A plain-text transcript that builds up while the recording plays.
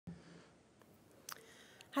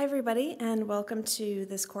Hi everybody, and welcome to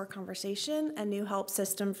this core conversation, a new help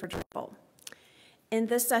system for Drupal. In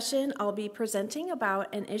this session, I'll be presenting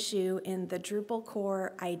about an issue in the Drupal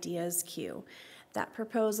core ideas queue that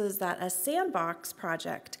proposes that a sandbox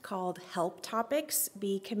project called Help Topics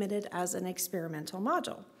be committed as an experimental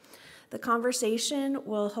module. The conversation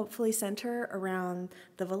will hopefully center around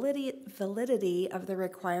the validity of the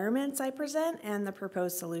requirements I present and the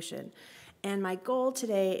proposed solution. And my goal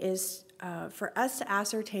today is for us to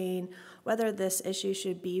ascertain whether this issue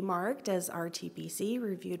should be marked as RTPC,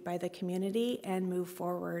 reviewed by the community, and move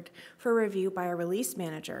forward for review by a release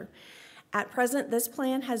manager. At present, this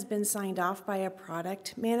plan has been signed off by a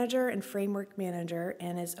product manager and framework manager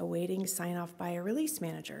and is awaiting sign-off by a release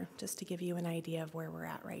manager, just to give you an idea of where we're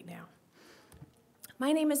at right now.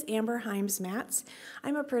 My name is Amber Himes-Matz.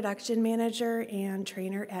 I'm a production manager and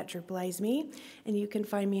trainer at Drupalize Me, and you can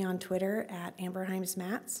find me on Twitter at Amber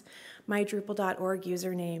Himes-Matz. My Drupal.org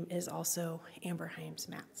username is also Amber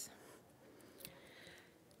Himes-Matz.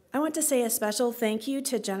 I want to say a special thank you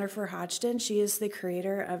to Jennifer Hodgson. She is the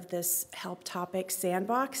creator of this Help Topics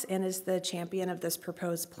sandbox and is the champion of this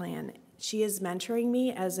proposed plan. She is mentoring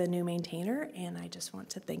me as a new maintainer, and I just want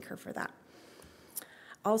to thank her for that.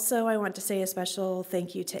 Also, I want to say a special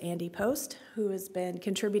thank you to Andy Post, who has been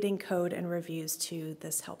contributing code and reviews to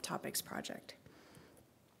this Help Topics project.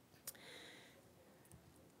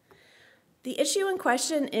 The issue in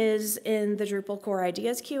question is in the Drupal core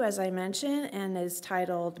ideas queue, as I mentioned, and is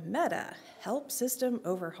titled Meta Help System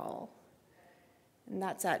Overhaul. And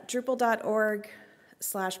that's at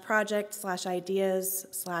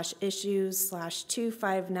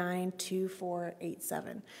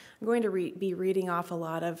drupal.org/project/ideas/issues/2592487. I'm going to be reading off a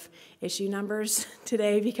lot of issue numbers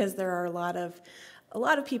today because there are a lot of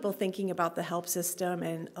people thinking about the help system,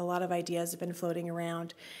 and a lot of ideas have been floating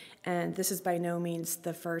around, and this is by no means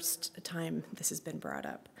the first time this has been brought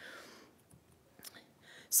up.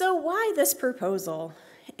 So why this proposal?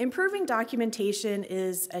 Improving documentation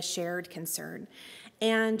is a shared concern.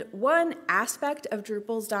 And one aspect of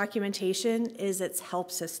Drupal's documentation is its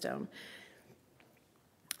help system.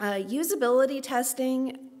 Usability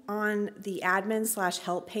testing on the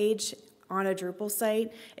admin/help page on a Drupal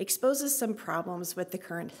site exposes some problems with the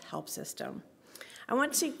current help system. I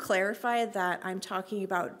want to clarify that I'm talking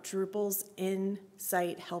about Drupal's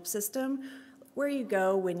in-site help system, where you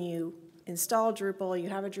go when you install Drupal, you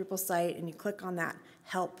have a Drupal site, and you click on that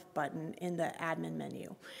help button in the admin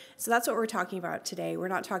menu. So that's what we're talking about today. We're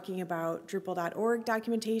not talking about Drupal.org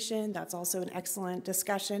documentation. That's also an excellent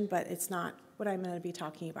discussion, but it's not what I'm going to be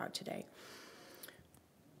talking about today.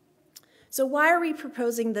 So why are we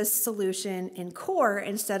proposing this solution in core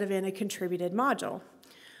instead of in a contributed module?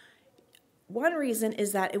 One reason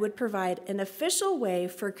is that it would provide an official way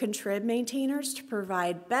for contrib maintainers to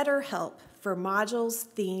provide better help for modules,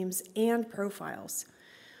 themes, and profiles.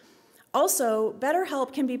 Also, better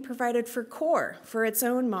help can be provided for core for its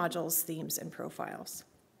own modules, themes, and profiles.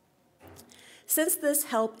 Since this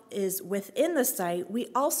help is within the site, we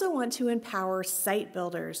also want to empower site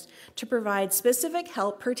builders to provide specific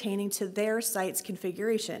help pertaining to their site's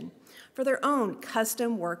configuration for their own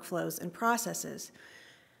custom workflows and processes.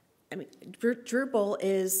 I mean, Drupal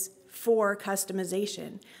is for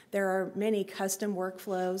customization. There are many custom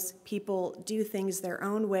workflows. People do things their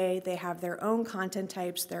own way. They have their own content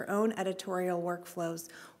types, their own editorial workflows.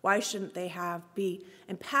 Why shouldn't they be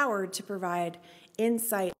empowered to provide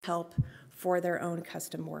in-site help for their own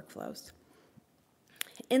custom workflows?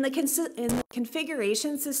 In the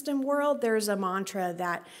configuration system world, there's a mantra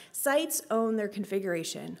that sites own their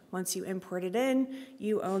configuration. Once you import it in,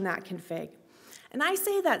 you own that config. And I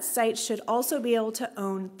say that sites should also be able to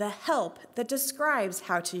own the help that describes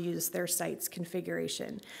how to use their site's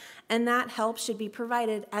configuration. And that help should be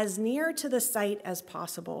provided as near to the site as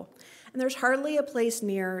possible. And there's hardly a place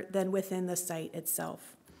nearer than within the site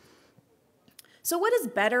itself. So what is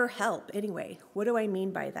better help anyway? What do I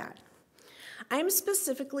mean by that? I'm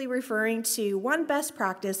specifically referring to one best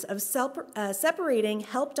practice of separating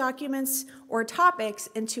help documents or topics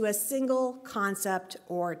into a single concept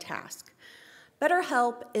or task. Better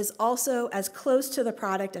help is also as close to the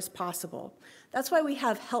product as possible. That's why we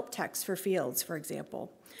have help text for fields, for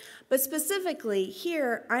example. But specifically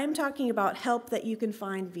here, I'm talking about help that you can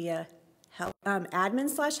find via help,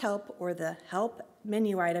 admin/help or the help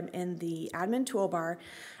menu item in the admin toolbar,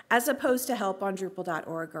 as opposed to help on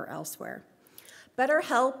Drupal.org or elsewhere. Better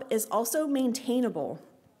help is also maintainable.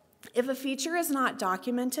 If a feature is not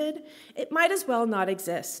documented, it might as well not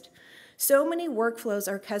exist. So many workflows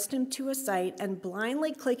are custom to a site, and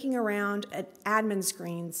blindly clicking around at admin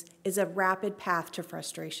screens is a rapid path to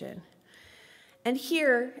frustration. And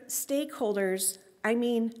here, stakeholders I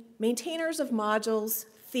mean maintainers of modules,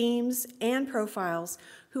 themes, and profiles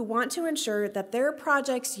who want to ensure that their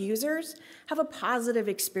project's users have a positive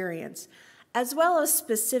experience, as well as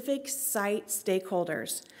specific site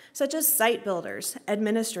stakeholders, such as site builders,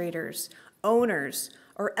 administrators, owners,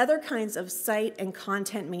 or other kinds of site and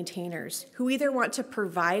content maintainers who either want to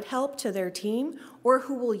provide help to their team or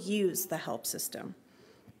who will use the help system.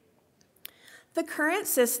 The current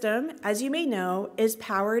system, as you may know, is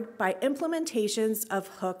powered by implementations of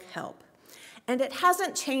Hook Help, and it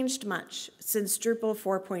hasn't changed much since Drupal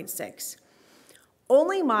 4.6.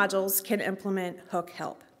 Only modules can implement Hook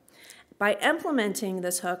Help. By implementing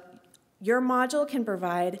this hook, your module can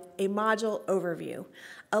provide a module overview,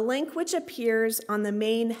 a link which appears on the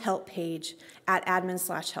main help page at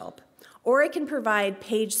admin/help, or it can provide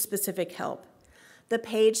page-specific help. The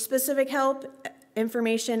page-specific help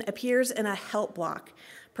information appears in a help block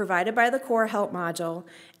provided by the core help module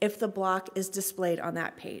if the block is displayed on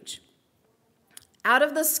that page. Out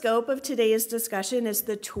of the scope of today's discussion is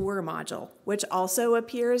the tour module, which also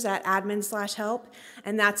appears at admin/help,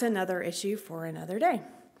 and that's another issue for another day.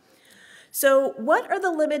 So what are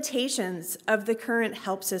the limitations of the current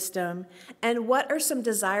help system, and what are some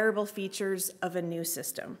desirable features of a new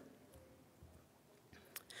system?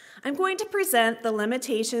 I'm going to present the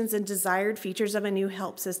limitations and desired features of a new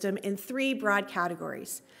help system in 3 broad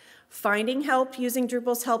categories: finding help using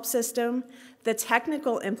Drupal's help system, the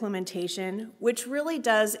technical implementation, which really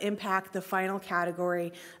does impact the final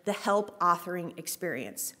category, the help authoring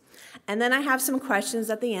experience. And then I have some questions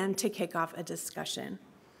at the end to kick off a discussion.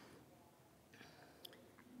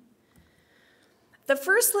 The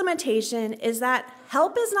first limitation is that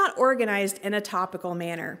help is not organized in a topical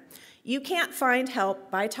manner. You can't find help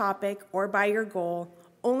by topic or by your goal,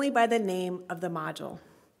 only by the name of the module.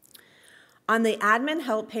 On the admin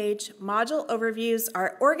help page, module overviews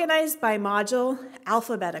are organized by module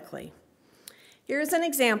alphabetically. Here's an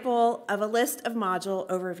example of a list of module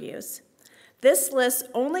overviews. This lists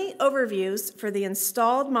only overviews for the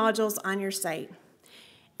installed modules on your site.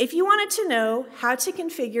 If you wanted to know how to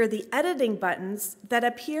configure the editing buttons that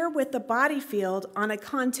appear with the body field on a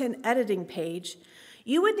content editing page,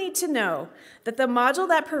 you would need to know that the module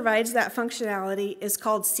that provides that functionality is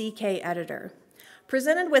called CK Editor.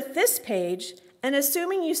 Presented with this page, and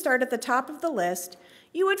assuming you start at the top of the list,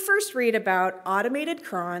 you would first read about automated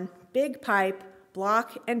cron, big pipe,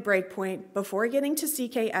 block, and breakpoint before getting to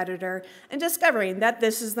CK Editor and discovering that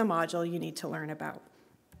this is the module you need to learn about.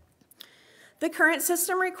 The current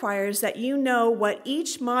system requires that you know what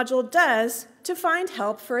each module does to find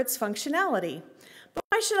help for its functionality. But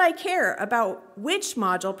why should I care about which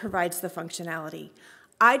module provides the functionality?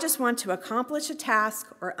 I just want to accomplish a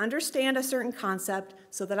task or understand a certain concept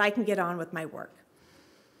so that I can get on with my work.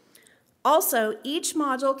 Also, each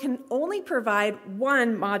module can only provide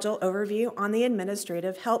one module overview on the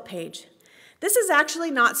administrative help page. This is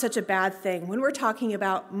actually not such a bad thing when we're talking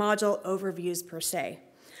about module overviews per se.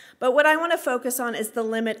 But what I want to focus on is the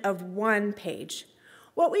limit of one page.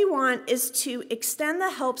 What we want is to extend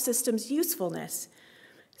the help system's usefulness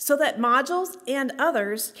so that modules and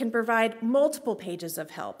others can provide multiple pages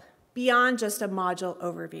of help beyond just a module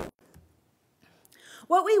overview.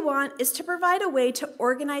 What we want is to provide a way to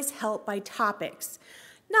organize help by topics,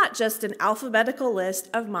 not just an alphabetical list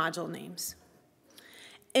of module names.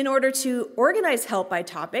 In order to organize help by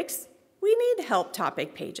topics, we need help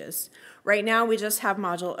topic pages. Right now, we just have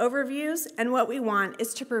module overviews, and what we want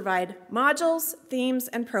is to provide modules, themes,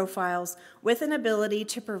 and profiles with an ability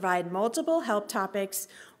to provide multiple help topics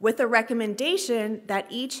with a recommendation that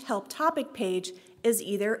each help topic page is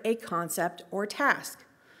either a concept or task.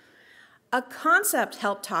 A concept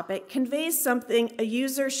help topic conveys something a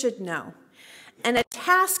user should know, and a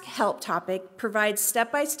task help topic provides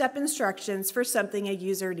step-by-step instructions for something a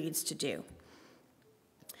user needs to do.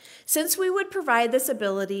 Since we would provide this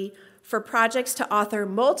ability for projects to author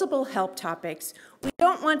multiple help topics, we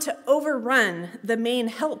don't want to overrun the main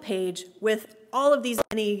help page with all of these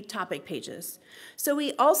many topic pages. So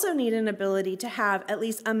we also need an ability to have at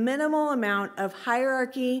least a minimal amount of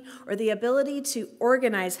hierarchy or the ability to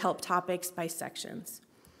organize help topics by sections.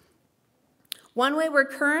 One way we're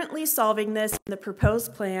currently solving this in the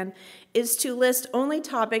proposed plan is to list only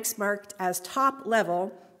topics marked as top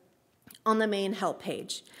level on the main help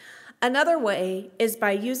page. Another way is by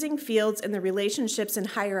using fields in the relationships and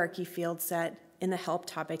hierarchy field set in the help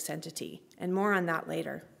topics entity, and more on that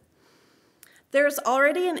later. There is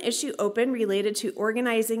already an issue open related to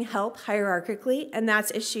organizing help hierarchically, and that's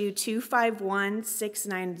issue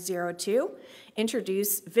 2516902,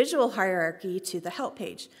 Introduce Visual Hierarchy to the Help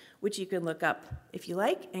page, which you can look up if you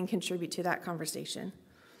like and contribute to that conversation.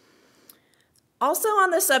 Also on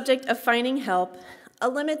the subject of finding help, a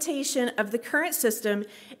limitation of the current system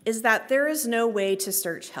is that there is no way to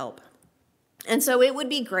search help. And so it would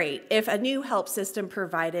be great if a new help system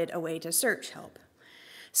provided a way to search help.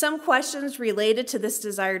 Some questions related to this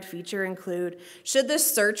desired feature include, should the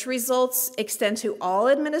search results extend to all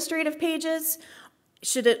administrative pages?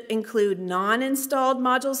 Should it include non-installed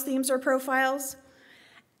modules, themes, or profiles?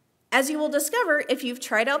 As you will discover, if you've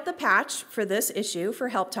tried out the patch for this issue for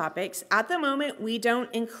help topics, at the moment we don't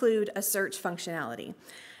include a search functionality.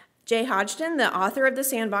 Jay Hodgson, the author of the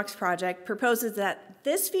Sandbox project, proposes that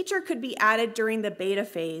this feature could be added during the beta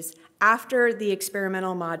phase after the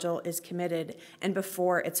experimental module is committed and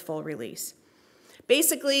before its full release.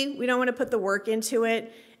 Basically, we don't want to put the work into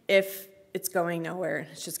it if it's going nowhere.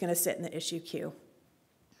 It's just going to sit in the issue queue.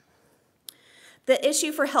 The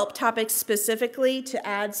issue for help topics specifically to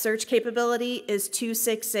add search capability is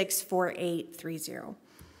 2664830.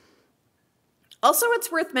 Also,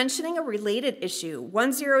 it's worth mentioning a related issue,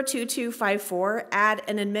 102254, add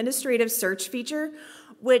an administrative search feature,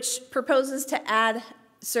 which proposes to add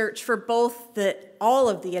search for both all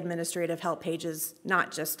of the administrative help pages,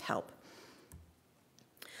 not just help.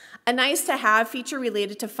 A nice-to-have feature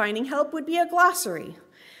related to finding help would be a glossary,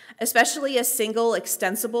 especially a single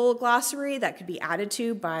extensible glossary that could be added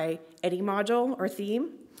to by any module or theme.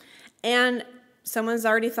 And someone's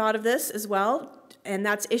already thought of this as well, and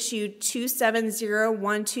that's issue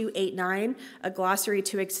 2701289, a glossary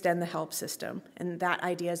to extend the help system. And that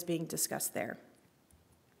idea is being discussed there.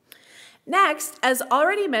 Next, as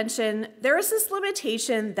already mentioned, there is this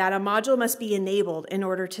limitation that a module must be enabled in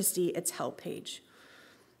order to see its help page.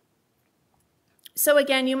 So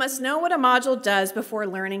again, you must know what a module does before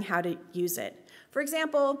learning how to use it. For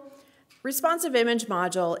example, responsive image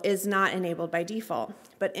module is not enabled by default,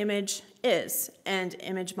 but image is, and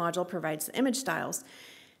image module provides the image styles.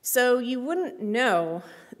 So you wouldn't know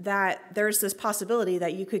that there's this possibility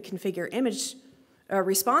that you could configure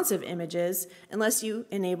responsive images unless you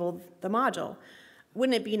enabled the module.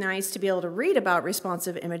 Wouldn't it be nice to be able to read about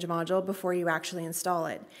responsive image module before you actually install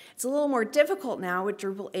it? It's a little more difficult now with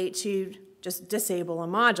Drupal 8 to just disable a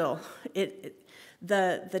module.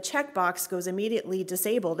 The checkbox goes immediately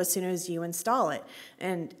disabled as soon as you install it.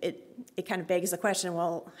 And it kind of begs the question,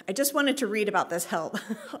 well, I just wanted to read about this help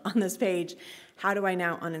on this page. How do I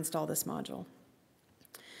now uninstall this module?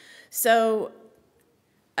 So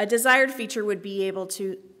a desired feature would be able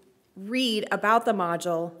to read about the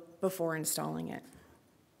module before installing it.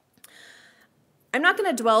 I'm not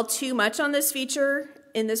going to dwell too much on this feature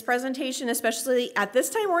in this presentation, especially at this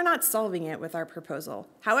time we're not solving it with our proposal.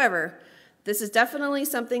 However, this is definitely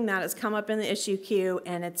something that has come up in the issue queue,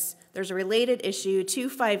 and there's a related issue,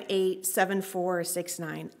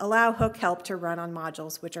 2587469, allow hook help to run on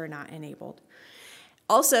modules which are not enabled.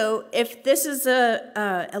 Also, if this is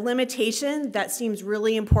a limitation that seems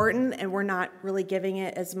really important and we're not really giving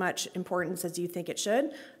it as much importance as you think it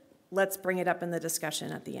should, let's bring it up in the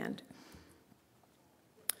discussion at the end.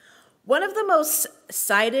 One of the most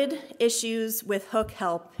cited issues with hook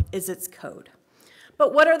help is its code.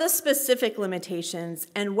 But what are the specific limitations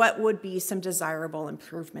and what would be some desirable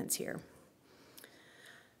improvements here?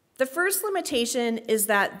 The first limitation is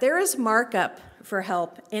that there is markup for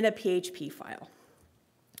help in a PHP file.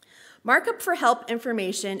 Markup for help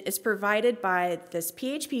information is provided by this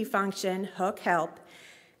PHP function, hook help,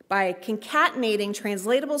 by concatenating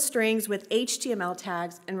translatable strings with HTML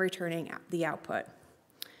tags and returning the output,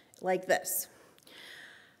 like this.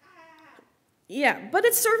 Yeah, but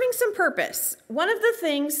it's serving some purpose. One of the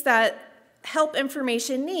things that help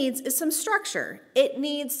information needs is some structure. It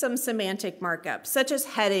needs some semantic markup, such as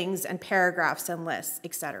headings and paragraphs and lists,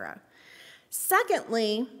 etc.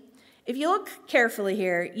 Secondly, if you look carefully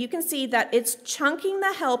here, you can see that it's chunking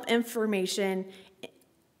the help information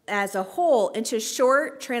as a whole into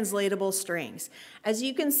short translatable strings, as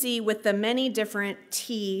you can see with the many different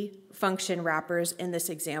T function wrappers in this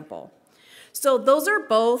example. So those are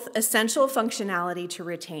both essential functionality to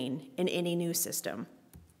retain in any new system.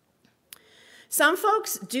 Some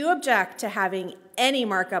folks do object to having any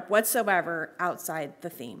markup whatsoever outside the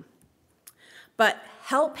theme. But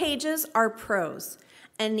help pages are prose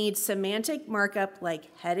and need semantic markup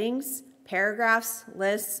like headings, paragraphs,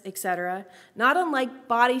 lists, etc., not unlike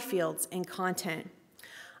body fields in content.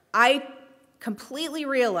 I completely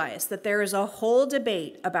realize that there is a whole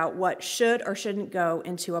debate about what should or shouldn't go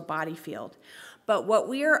into a body field. But what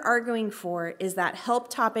we are arguing for is that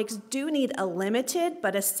help topics do need a limited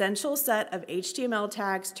but essential set of HTML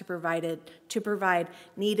tags to provide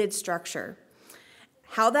needed structure.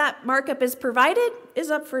 How that markup is provided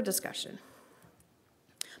is up for discussion.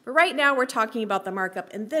 But right now we're talking about the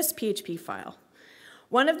markup in this PHP file.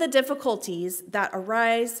 One of the difficulties that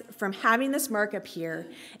arise from having this markup here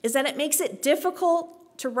is that it makes it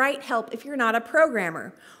difficult to write help if you're not a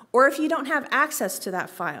programmer or if you don't have access to that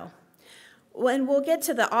file. And we'll get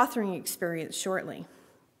to the authoring experience shortly.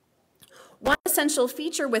 One essential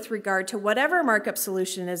feature with regard to whatever markup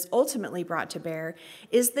solution is ultimately brought to bear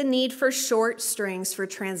is the need for short strings for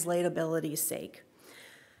translatability's sake.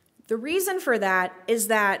 The reason for that is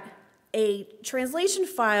that a translation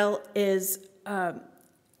file is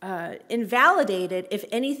invalidated if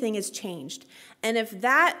anything is changed. And if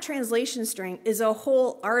that translation string is a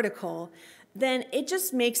whole article, then it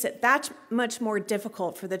just makes it that much more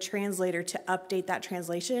difficult for the translator to update that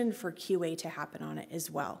translation for QA to happen on it as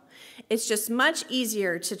well. It's just much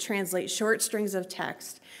easier to translate short strings of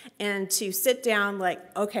text and to sit down like,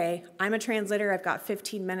 okay, I'm a translator, I've got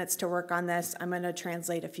 15 minutes to work on this, I'm gonna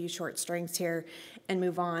translate a few short strings here and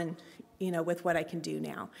move on, with what I can do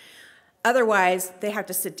now. Otherwise, they have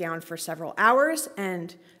to sit down for several hours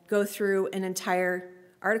and go through an entire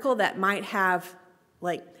article that might have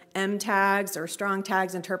like M tags or strong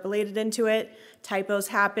tags interpolated into it, typos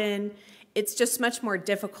happen. It's just much more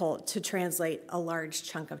difficult to translate a large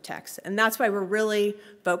chunk of text. And that's why we're really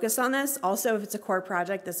focused on this. Also, if it's a core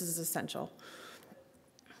project, this is essential.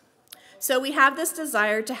 So we have this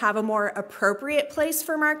desire to have a more appropriate place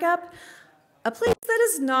for markup, a place that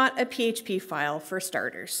is not a PHP file for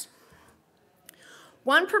starters.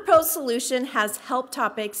 One proposed solution has help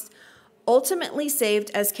topics ultimately saved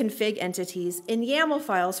as config entities in YAML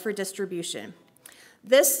files for distribution.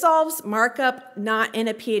 This solves markup not in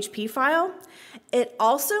a PHP file. It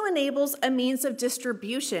also enables a means of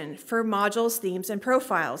distribution for modules, themes, and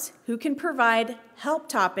profiles who can provide help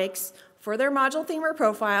topics for their module, theme, or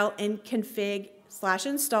profile in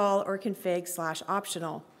config/install or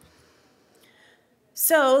config/optional.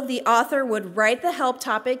 So the author would write the help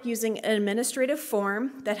topic using an administrative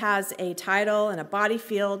form that has a title and a body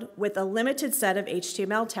field with a limited set of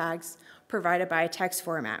HTML tags provided by a text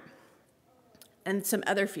format, and some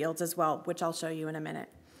other fields as well, which I'll show you in a minute.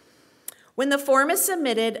 When the form is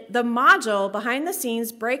submitted, the module behind the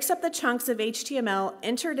scenes breaks up the chunks of HTML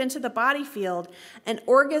entered into the body field and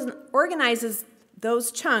organizes those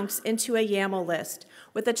chunks into a YAML list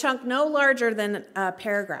with a chunk no larger than a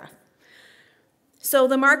paragraph. So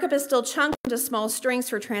the markup is still chunked into small strings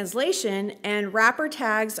for translation, and wrapper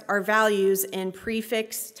tags are values in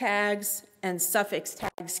prefix tags and suffix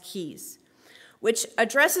tags keys, which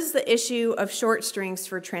addresses the issue of short strings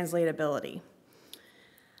for translatability.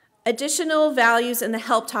 Additional values in the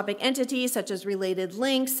help topic entity, such as related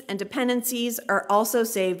links and dependencies, are also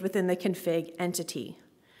saved within the config entity.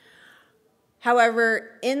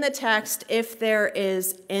 However, in the text, if there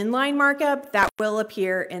is inline markup, that will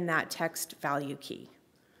appear in that text value key.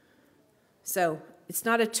 So it's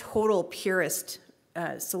not a total purist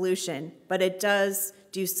solution, but it does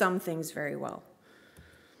do some things very well.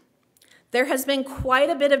 There has been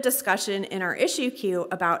quite a bit of discussion in our issue queue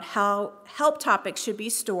about how help topics should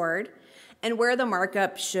be stored and where the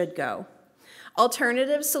markup should go.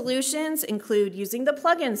 Alternative solutions include using the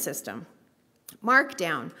plugin system,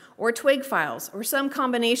 Markdown, or Twig files, or some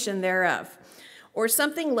combination thereof, or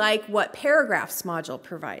something like what Paragraphs module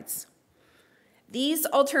provides. These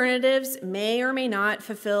alternatives may or may not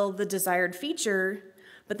fulfill the desired feature,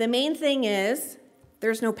 but the main thing is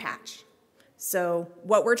there's no patch. So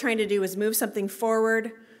what we're trying to do is move something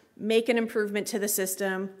forward, make an improvement to the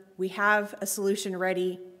system. We have a solution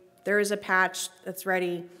ready. There is a patch that's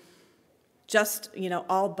ready, just,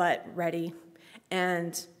 all but ready.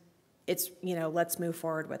 And it's, let's move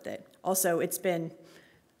forward with it. Also, it's been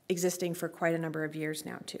existing for quite a number of years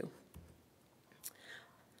now, too.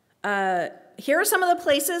 Here are some of the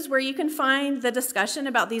places where you can find the discussion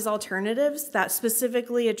about these alternatives that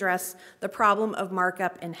specifically address the problem of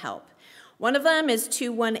markup and help. One of them is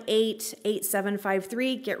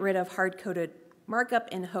 218.8753, get rid of hard-coded markup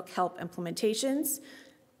in hook help implementations.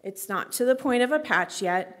 It's not to the point of a patch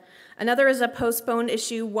yet. Another is a postponed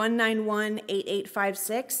issue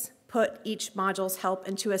 191.8856, put each module's help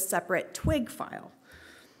into a separate Twig file.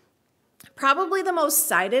 Probably the most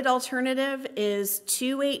cited alternative is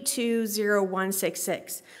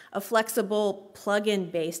 282.0166, a flexible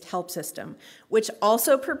plugin-based help system, which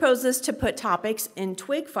also proposes to put topics in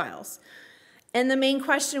Twig files. And the main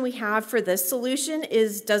question we have for this solution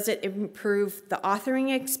is, does it improve the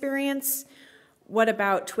authoring experience? What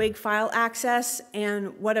about Twig file access?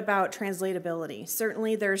 And what about translatability?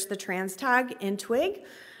 Certainly there's the trans tag in Twig.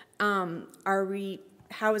 How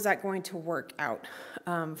is that going to work out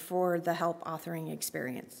for the help authoring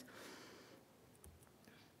experience?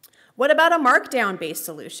 What about a Markdown-based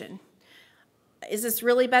solution? Is this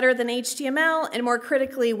really better than HTML? And more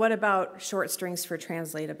critically, what about short strings for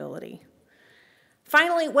translatability?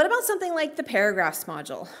 Finally, what about something like the paragraphs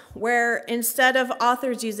module, where instead of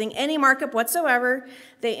authors using any markup whatsoever,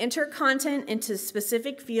 they enter content into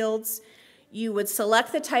specific fields. You would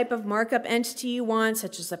select the type of markup entity you want,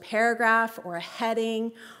 such as a paragraph or a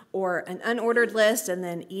heading or an unordered list, and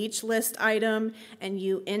then each list item, and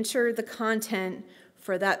you enter the content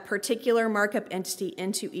for that particular markup entity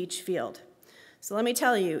into each field. So let me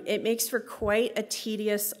tell you, it makes for quite a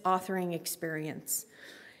tedious authoring experience.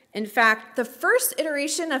 In fact, the first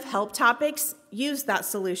iteration of help topics used that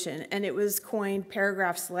solution, and it was coined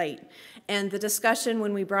Paragraphs Lite. And the discussion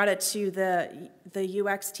when we brought it to the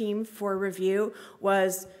UX team for review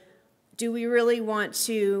was, do we really want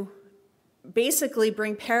to basically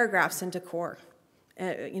bring paragraphs into core?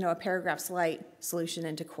 A Paragraphs Lite solution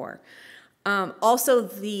into core. Also,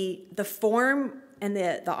 the form and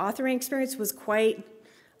the authoring experience was quite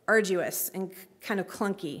arduous and kind of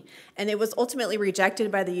clunky. And it was ultimately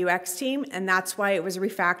rejected by the UX team, and that's why it was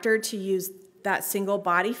refactored to use that single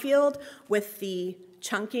body field with the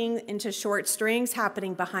chunking into short strings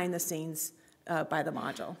happening behind the scenes by the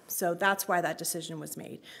module. So that's why that decision was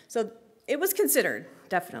made. So it was considered,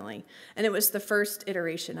 definitely, and it was the first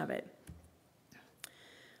iteration of it.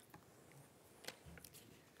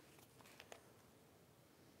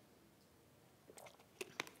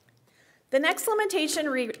 The next limitation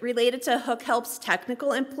related to Hook Help's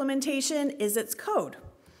technical implementation is its code.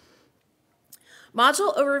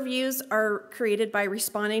 Module overviews are created by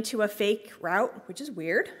responding to a fake route, which is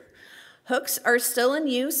weird. Hooks are still in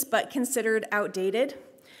use, but considered outdated.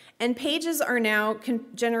 And pages are now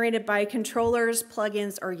generated by controllers,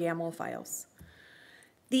 plugins, or YAML files.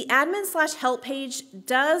 The admin/help page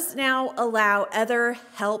does now allow other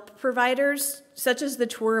help providers, such as the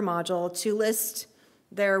tour module, to list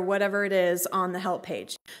their whatever it is on the help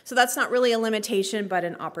page. So that's not really a limitation, but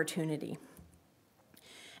an opportunity.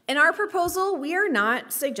 In our proposal, we are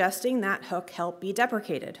not suggesting that Hook Help be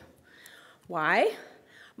deprecated. Why?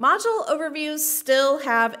 Module overviews still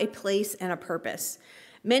have a place and a purpose.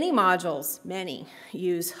 Many modules,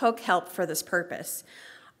 use Hook Help for this purpose.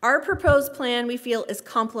 Our proposed plan, we feel, is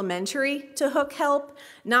complementary to Hook Help,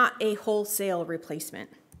 not a wholesale replacement.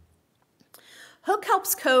 Hook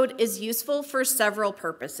Help's code is useful for several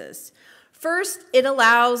purposes. First, it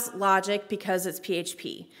allows logic because it's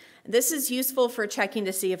PHP. This is useful for checking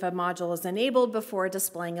to see if a module is enabled before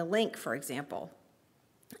displaying a link, for example.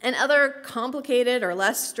 And other complicated or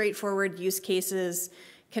less straightforward use cases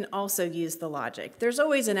can also use the logic. There's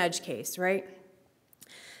always an edge case, right?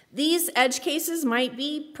 These edge cases might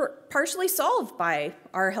be partially solved by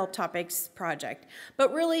our Help Topics project,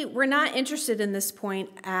 but really we're not interested in this point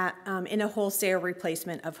in a wholesale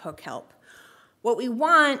replacement of Hook Help. What we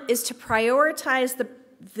want is to prioritize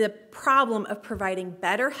the problem of providing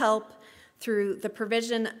better help through the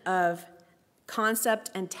provision of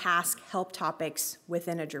concept and task help topics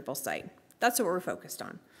within a Drupal site. That's what we're focused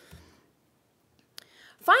on.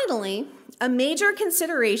 Finally, a major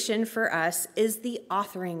consideration for us is the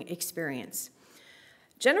authoring experience.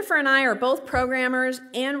 Jennifer and I are both programmers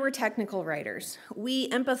and we're technical writers. We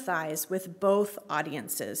empathize with both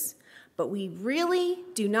audiences, but we really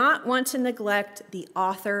do not want to neglect the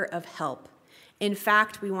author of help. In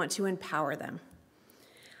fact, we want to empower them.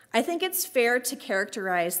 I think it's fair to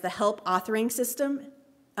characterize the help authoring system,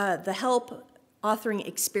 the help authoring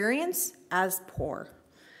experience as poor.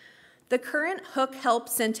 The current Hook Help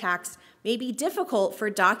syntax may be difficult for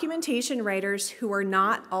documentation writers who are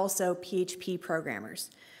not also PHP programmers.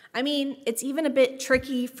 I mean, it's even a bit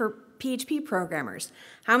tricky for PHP programmers.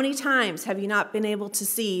 How many times have you not been able to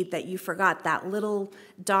see that you forgot that little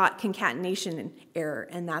dot concatenation error,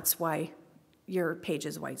 and that's why your page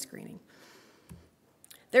is widescreening?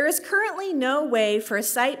 There is currently no way for a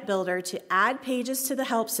site builder to add pages to the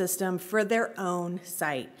help system for their own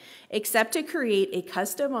site, except to create a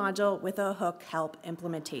custom module with a Hook Help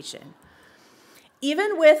implementation.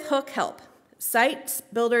 Even with Hook Help, site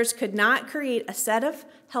builders could not create a set of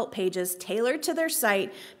help pages tailored to their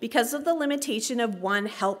site because of the limitation of one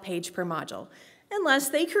help page per module, unless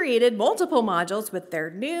they created multiple modules with their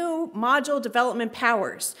new module development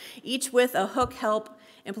powers, each with a Hook Help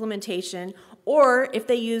implementation, or if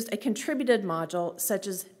they used a contributed module such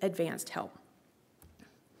as Advanced Help.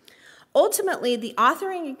 Ultimately, the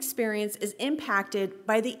authoring experience is impacted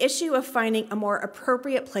by the issue of finding a more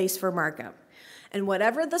appropriate place for markup. And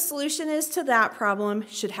whatever the solution is to that problem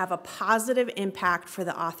should have a positive impact for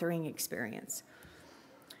the authoring experience.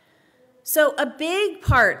 So a big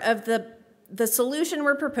part of the solution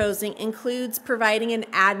we're proposing includes providing an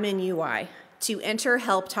admin UI. to enter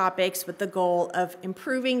help topics with the goal of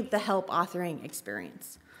improving the help authoring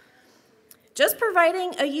experience. Just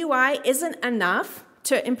providing a UI isn't enough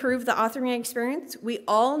to improve the authoring experience. We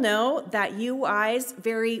all know that UIs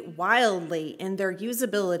vary wildly in their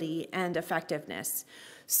usability and effectiveness.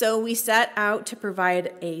 So we set out to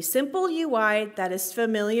provide a simple UI that is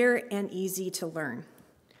familiar and easy to learn.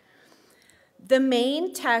 The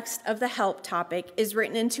main text of the help topic is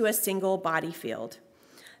written into a single body field.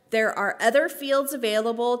 There are other fields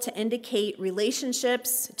available to indicate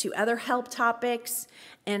relationships to other help topics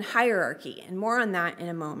and hierarchy, and more on that in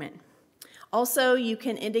a moment. Also, you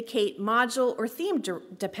can indicate module or theme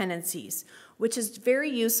dependencies, which is very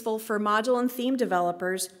useful for module and theme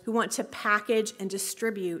developers who want to package and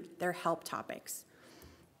distribute their help topics.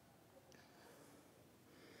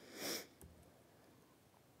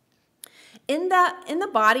 In the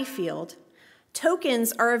body field,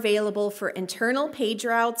 tokens are available for internal page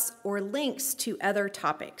routes or links to other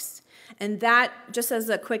topics. And that, just as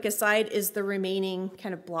a quick aside, is the remaining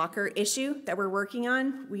kind of blocker issue that we're working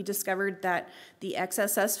on. We discovered that the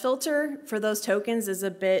XSS filter for those tokens is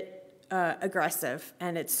a bit aggressive,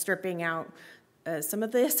 and it's stripping out some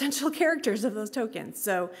of the essential characters of those tokens.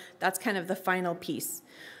 So that's kind of the final piece.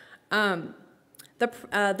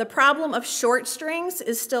 The problem of short strings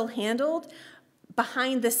is still handled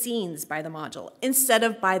behind the scenes by the module instead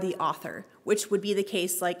of by the author, which would be the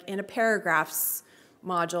case like in a paragraphs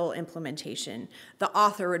module implementation. The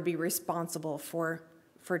author would be responsible for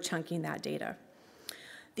chunking that data.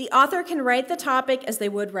 The author can write the topic as they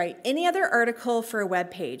would write any other article for a web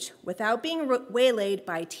page without being waylaid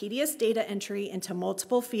by tedious data entry into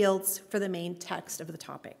multiple fields for the main text of the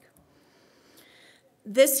topic.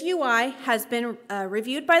 This UI has been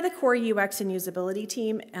reviewed by the core UX and usability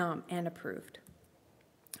team and approved.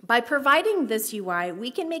 By providing this UI, we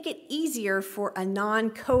can make it easier for a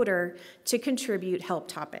non-coder to contribute help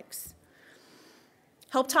topics.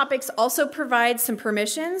 Help topics also provide some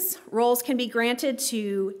permissions. Roles can be granted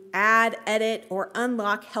to add, edit, or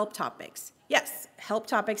unlock help topics. Yes, help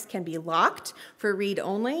topics can be locked for read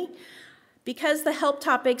only. Because the help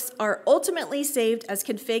topics are ultimately saved as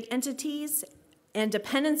config entities and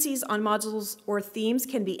dependencies on modules or themes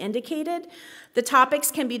can be indicated, the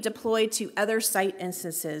topics can be deployed to other site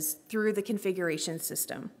instances through the configuration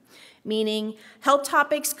system. Meaning, help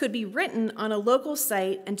topics could be written on a local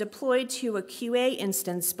site and deployed to a QA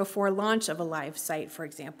instance before launch of a live site, for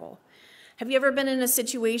example. Have you ever been in a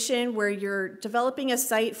situation where you're developing a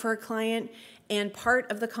site for a client and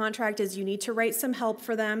part of the contract is you need to write some help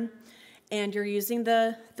for them and you're using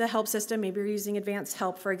the help system, maybe you're using advanced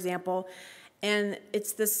help, for example, and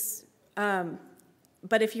it's this,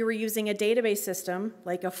 but if you were using a database system,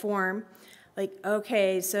 like a form, like,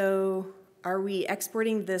 okay, so are we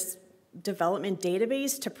exporting this development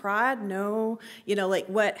database to prod? No, you know, like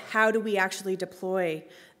how do we actually deploy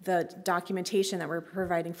the documentation that we're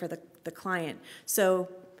providing for the client? So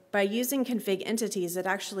by using config entities, it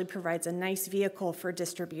actually provides a nice vehicle for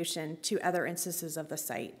distribution to other instances of the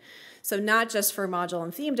site. So not just for module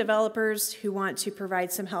and theme developers who want to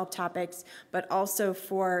provide some help topics, but also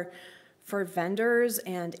for vendors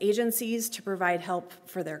and agencies to provide help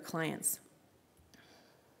for their clients.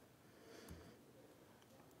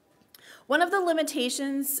 One of the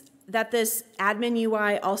limitations that this admin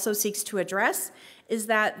UI also seeks to address is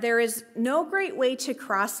that there is no great way to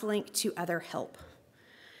cross-link to other help.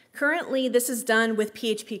 Currently, this is done with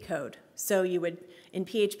PHP code. So in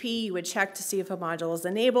PHP, you would check to see if a module is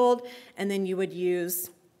enabled, and then you would use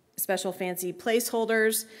special fancy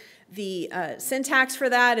placeholders. The syntax for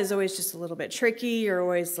that is always just a little bit tricky. You're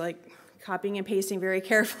always like copying and pasting very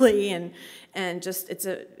carefully, and just it's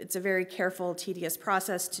a very careful, tedious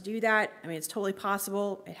process to do that. I mean, it's totally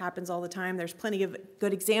possible. It happens all the time. There's plenty of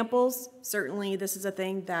good examples. Certainly, this is a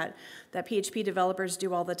thing that PHP developers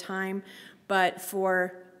do all the time, but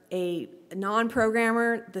for a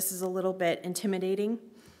non-programmer, this is a little bit intimidating.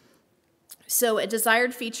 So a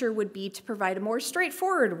desired feature would be to provide a more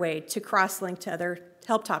straightforward way to cross-link to other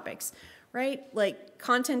help topics, right? Like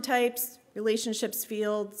content types, relationships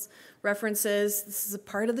fields, references. This is a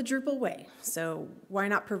part of the Drupal way, so why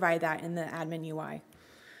not provide that in the admin UI?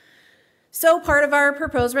 So part of our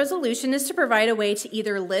proposed resolution is to provide a way to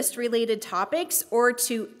either list related topics or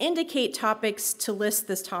to indicate topics to list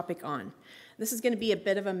this topic on. This is going to be a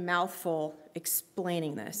bit of a mouthful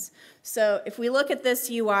explaining this. So if we look at this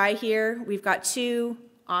UI here, we've got two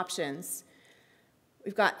options.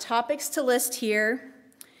 We've got topics to list here.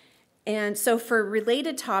 And so for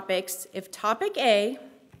related topics, if topic A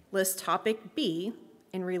lists topic B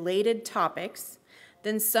in related topics,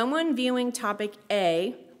 then someone viewing topic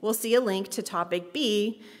A will see a link to topic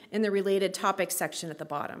B in the related topics section at the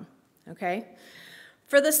bottom, okay?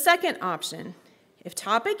 For the second option, if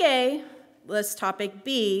topic A lists topic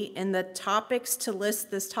B in the topics to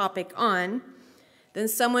list this topic on, then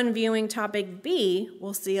someone viewing topic B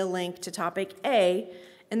will see a link to topic A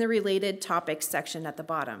in the related topics section at the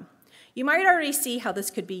bottom. You might already see how this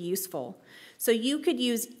could be useful. So you could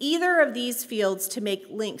use either of these fields to make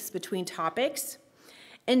links between topics.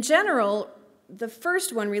 In general, the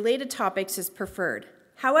first one, related topics, is preferred.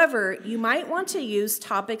 However, you might want to use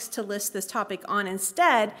topics to list this topic on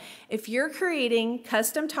instead if you're creating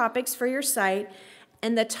custom topics for your site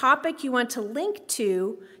and the topic you want to link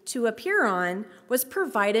to appear on was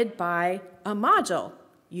provided by a module.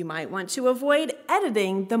 You might want to avoid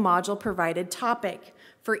editing the module provided topic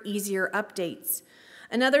for easier updates.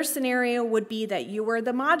 Another scenario would be that you are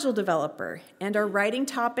the module developer and are writing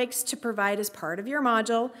topics to provide as part of your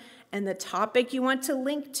module, and the topic you want to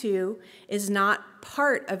link to is not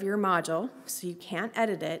part of your module, so you can't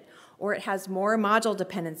edit it, or it has more module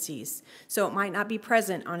dependencies, so it might not be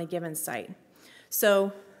present on a given site.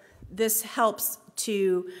 So this helps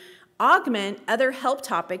to augment other help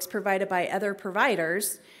topics provided by other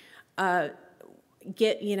providers,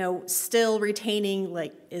 still retaining,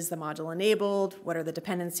 like, is the module enabled, what are the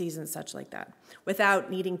dependencies and such like that, without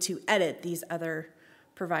needing to edit these other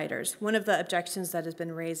providers. One of the objections that has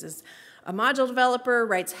been raised is a module developer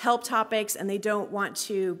writes help topics and they don't want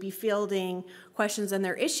to be fielding questions in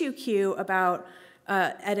their issue queue about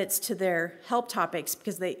edits to their help topics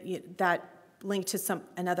because that link to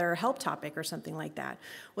another help topic or something like that.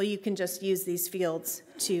 Well, you can just use these fields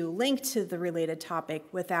to link to the related topic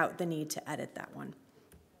without the need to edit that one.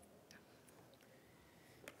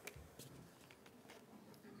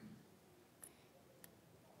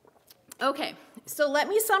 Okay, so let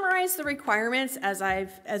me summarize the requirements as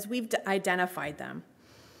we've identified them.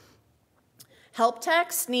 Help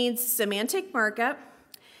text needs semantic markup.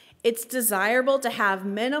 It's desirable to have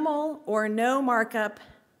minimal or no markup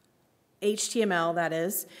HTML, that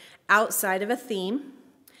is, outside of a theme.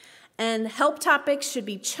 And help topics should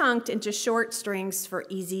be chunked into short strings for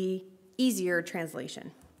easier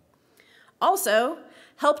translation. Also,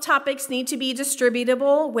 help topics need to be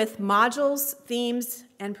distributable with modules, themes,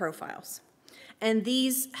 and profiles. And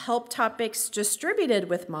these help topics distributed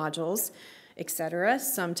with modules, etc.,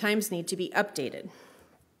 sometimes need to be updated.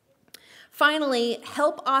 Finally,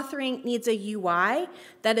 help authoring needs a UI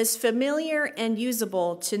that is familiar and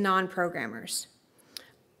usable to non-programmers.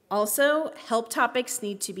 Also, help topics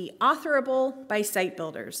need to be authorable by site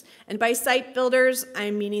builders. And by site builders,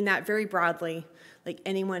 I'm meaning that very broadly, like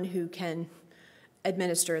anyone who can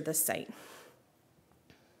administer the site.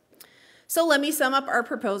 So let me sum up our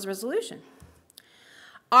proposed resolution.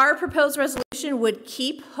 Our proposed resolution would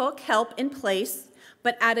keep hook help in place,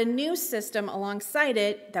 but add a new system alongside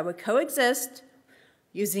it that would coexist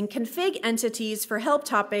using config entities for help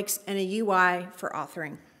topics and a UI for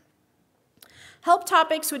authoring. Help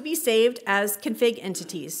topics would be saved as config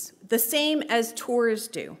entities, the same as tours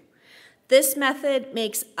do. This method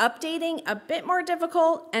makes updating a bit more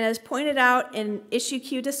difficult, and as pointed out in issue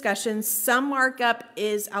queue discussions, some markup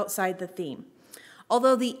is outside the theme.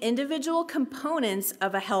 Although the individual components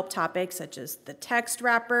of a help topic, such as the text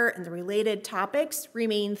wrapper and the related topics,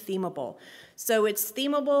 remain themable. So it's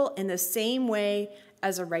themable in the same way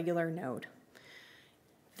as a regular node.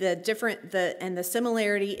 The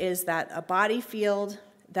similarity is that a body field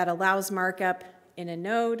that allows markup in a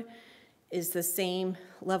node is the same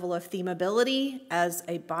level of themability as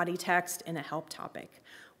a body text in a help topic,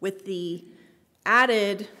 with the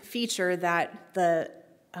added feature that the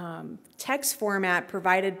text format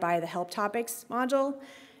provided by the help topics module,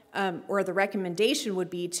 or the recommendation would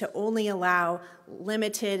be to only allow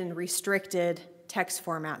limited and restricted text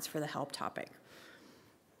formats for the help topic.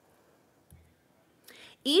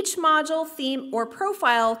 Each module, theme, or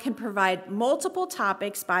profile can provide multiple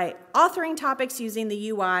topics by authoring topics using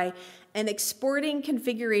the UI and exporting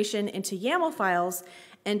configuration into YAML files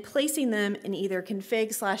and placing them in either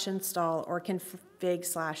config/install or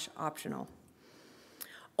config/optional.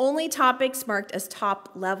 Only topics marked as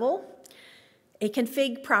top level, a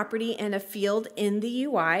config property, and a field in the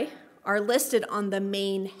UI are listed on the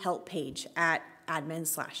main help page at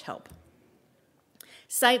admin/help.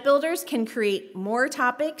 Site builders can create more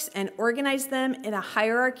topics and organize them in a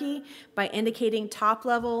hierarchy by indicating top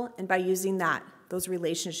level and by using those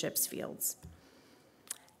relationships fields.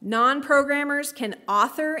 Non-programmers can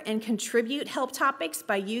author and contribute help topics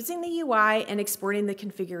by using the UI and exporting the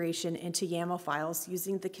configuration into YAML files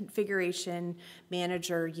using the Configuration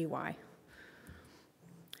Manager UI.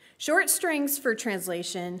 Short strings for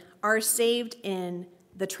translation are saved in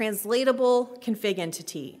the translatable config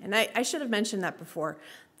entity. And I should have mentioned that before.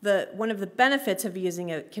 One of the benefits of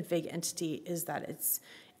using a config entity is that it's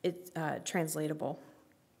translatable.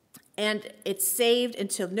 And it's saved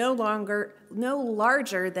into no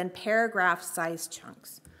larger than paragraph-sized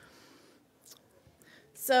chunks.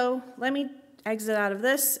 So let me exit out of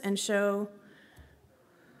this and show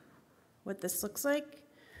what this looks like.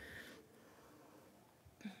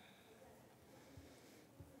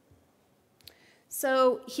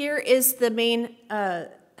 So here is the main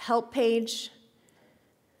help page.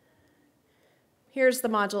 Here's the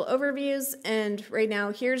module overviews, and right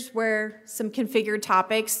now here's where some configured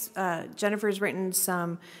topics. Jennifer's written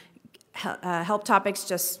some help topics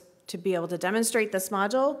just to be able to demonstrate this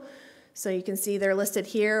module. So you can see they're listed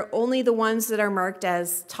here. Only the ones that are marked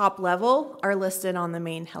as top level are listed on the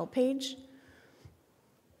main help page.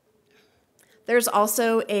 There's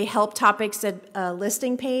also a help topics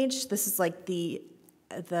listing page. This is like the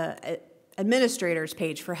administrator's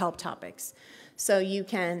page for help topics. So you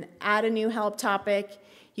can add a new help topic.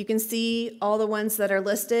 You can see all the ones that are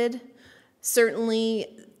listed. Certainly,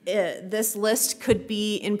 this list could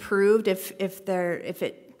be improved if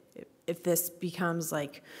this becomes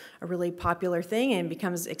like a really popular thing and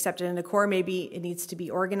becomes accepted in the core. Maybe it needs to be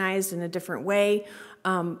organized in a different way.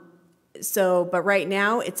 But right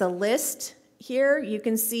now it's a list here. You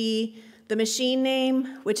can see the machine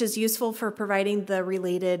name, which is useful for providing the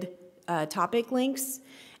related topic links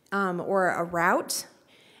or a route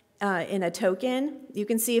in a token. You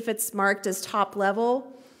can see if it's marked as top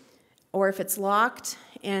level or if it's locked,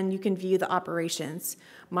 and you can view the operations.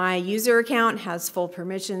 My user account has full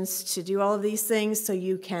permissions to do all of these things, so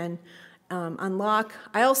you can unlock.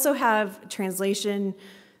 I also have translation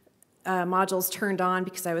modules turned on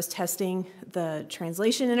because I was testing the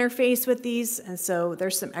translation interface with these, and so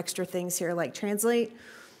there's some extra things here like translate.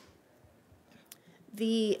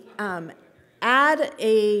 The add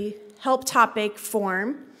a help topic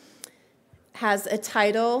form has a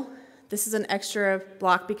title. This is an extra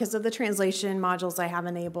block because of the translation modules I have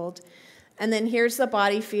enabled. And then here's the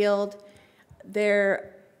body field.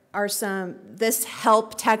 There are this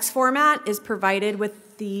help text format is provided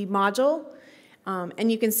with the module.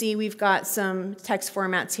 And you can see we've got some text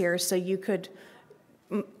formats here. So you could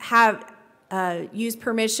use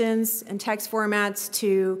permissions and text formats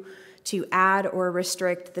to add or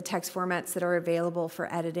restrict the text formats that are available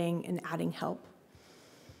for editing and adding help.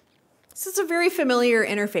 So it's a very familiar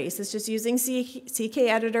interface. It's just using CK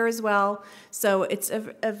Editor as well. So it's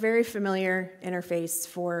a very familiar interface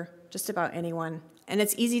for just about anyone. And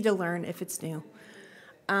it's easy to learn if it's new.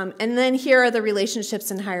 And then here are the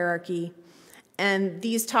relationships and hierarchy. And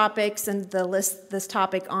these topics and this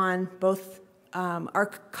topic on both are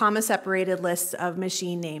comma-separated lists of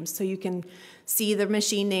machine names. So you can see the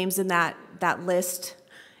machine names in that list,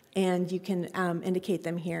 and you can indicate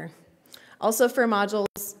them here. Also for module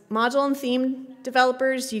and theme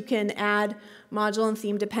developers, you can add module and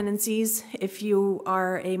theme dependencies. If you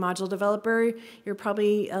are a module developer, you're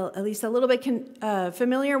probably at least a little bit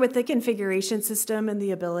familiar with the configuration system and the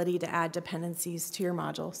ability to add dependencies to your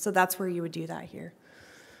module. So that's where you would do that here.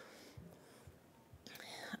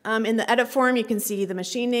 In the edit form, you can see the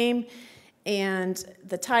machine name and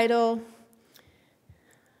the title.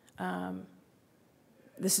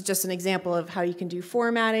 This is just an example of how you can do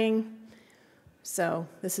formatting. So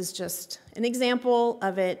this is just an example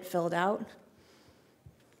of it filled out.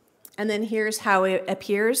 And then here's how it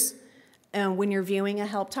appears when you're viewing a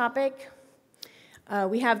help topic.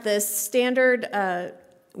 We have this standard,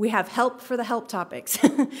 we have help for the help topics.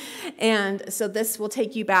 And so this will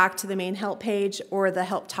take you back to the main help page or the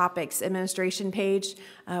help topics administration page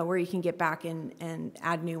where you can get back and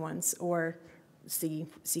add new ones or see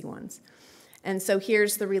ones. And so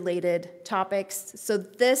here's the related topics. So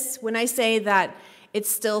this, when I say that it's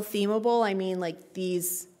still themable, I mean like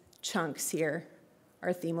these chunks here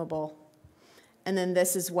are themable. And then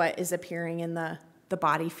this is what is appearing in the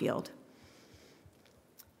body field.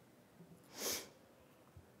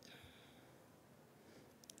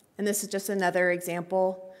 And this is just another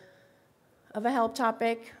example of a help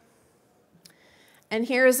topic. And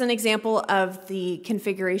here is an example of the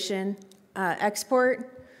configuration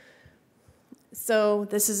export. So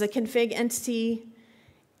this is a config entity.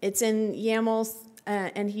 It's in YAML,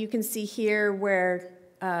 and you can see here where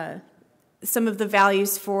some of the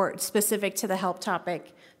values for specific to the help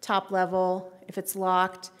topic, top level, if it's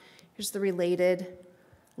locked, here's the related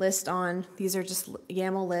list on. These are just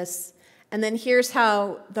YAML lists. And then here's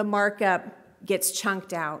how the markup gets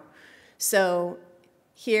chunked out. So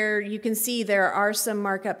Here you can see there are some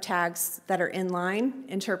markup tags that are inline,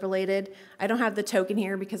 interpolated. I don't have the token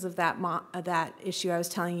here because of that issue I was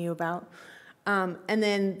telling you about. And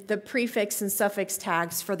then the prefix and suffix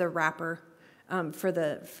tags for the wrapper for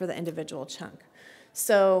the individual chunk.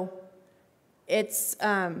 So it's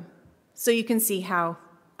so you can see how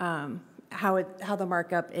the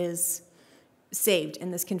markup is saved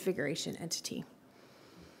in this configuration entity.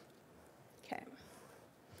 Okay.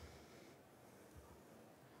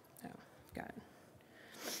 Oh, got it.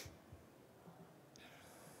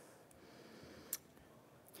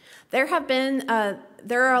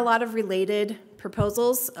 There are a lot of related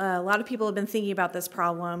proposals. A lot of people have been thinking about this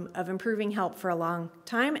problem of improving help for a long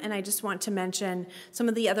time, and I just want to mention some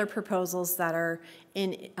of the other proposals that are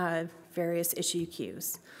in various issue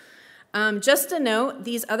queues. Just a note,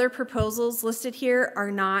 these other proposals listed here are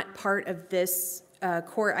not part of this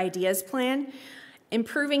core ideas plan.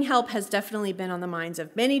 Improving help has definitely been on the minds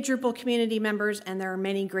of many Drupal community members, and there are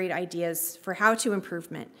many great ideas for how to improve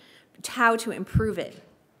it.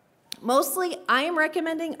 Mostly, I am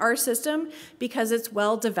recommending our system because it's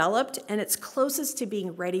well developed and it's closest to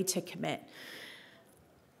being ready to commit.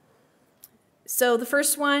 So the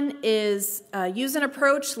first one is use an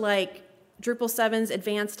approach like Drupal 7's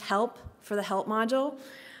advanced help for the help module.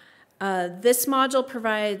 This module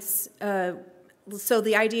provides, so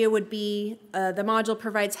the idea would be the module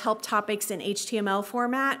provides help topics in HTML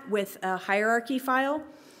format with a hierarchy file.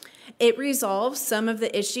 It resolves some of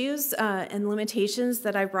the issues and limitations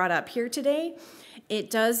that I brought up here today. It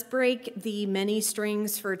does break the many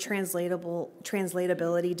strings for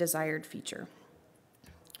translatability desired feature.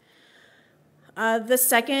 The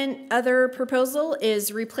second other proposal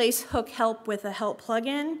is replace hook help with a help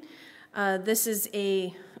plugin. This is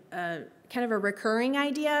a kind of a recurring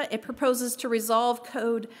idea. It proposes to resolve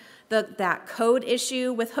that code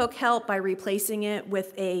issue with hook help by replacing it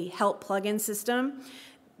with a help plugin system.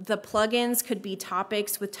 The plugins could be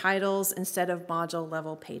topics with titles instead of module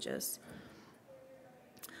level pages.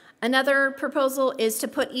 Another proposal is to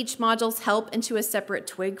put each module's help into a separate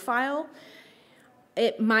twig file.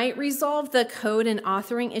 It might resolve the code and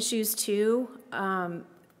authoring issues too.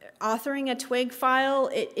 Authoring a twig file,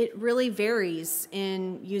 it really varies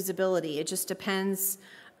in usability. It just depends.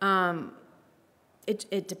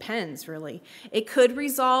 It depends, really. It could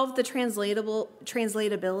resolve the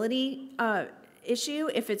translatability issue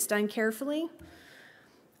if it's done carefully.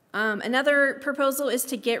 Another proposal is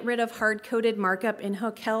to get rid of hard-coded markup in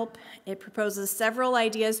hook help. It proposes several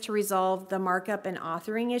ideas to resolve the markup and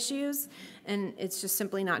authoring issues, and it's just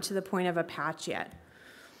simply not to the point of a patch yet.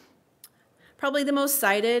 Probably the most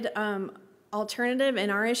cited alternative in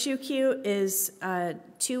our issue queue is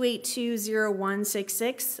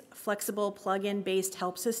 2820166, flexible plugin-based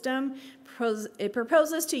help system. It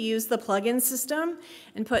proposes to use the plugin system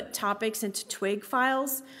and put topics into twig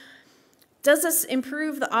files. Does this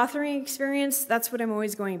improve the authoring experience? That's what I'm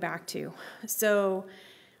always going back to. So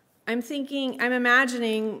I'm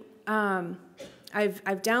imagining, I've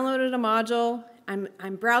downloaded a module,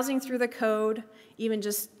 I'm browsing through the code, even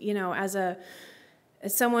just, as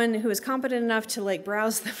someone who is competent enough to like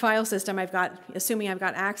browse the file system, assuming I've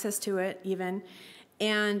got access to it even,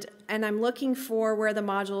 and I'm looking for where the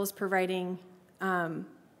module is providing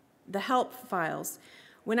the help files.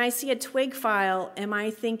 When I see a twig file, am I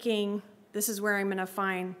thinking this is where I'm going to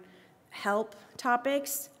find help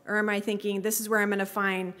topics, or am I thinking this is where I'm going to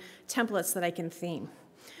find templates that I can theme?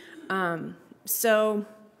 So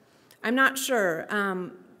I'm not sure.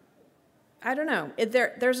 I don't know.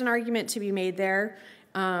 There's an argument to be made there.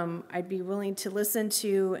 I'd be willing to listen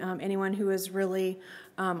to anyone who is really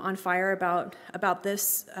on fire about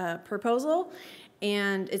this proposal,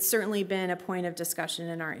 and it's certainly been a point of discussion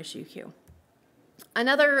in our issue queue.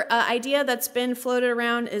 Another idea that's been floated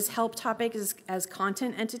around is help topics as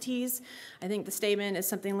content entities. I think the statement is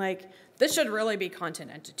something like, this should really be content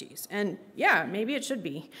entities. And yeah, maybe it should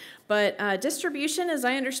be. But distribution, as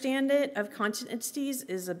I understand it, of content entities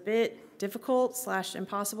is a bit difficult /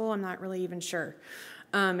 impossible. I'm not really even sure.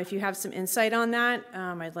 If you have some insight on that,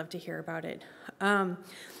 I'd love to hear about it.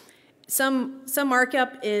 Some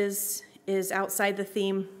markup is outside the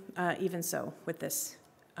theme, even so, with this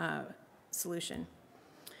solution.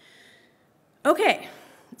 Okay,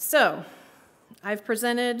 so I've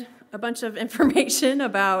presented a bunch of information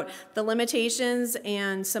about the limitations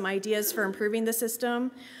and some ideas for improving the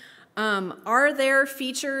system. Are there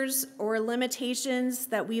features or limitations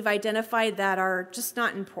that we've identified that are just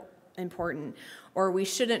not important or we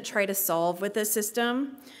shouldn't try to solve with this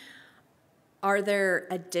system? Are there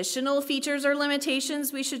additional features or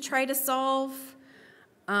limitations we should try to solve?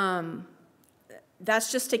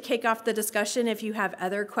 that's just to kick off the discussion. If you have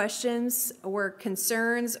other questions or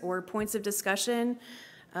concerns or points of discussion,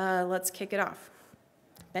 let's kick it off.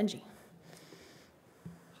 Benji.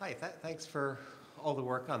 Hi, thanks for all the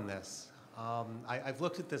work on this. I've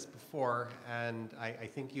looked at this before, and I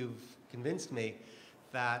think you've convinced me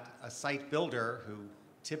that a site builder, who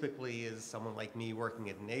typically is someone like me working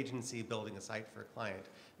at an agency building a site for a client,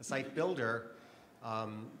 a site builder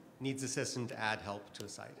needs a system to add help to a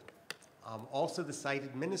site. Also, the site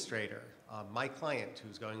administrator, my client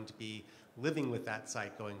who's going to be living with that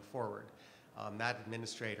site going forward, that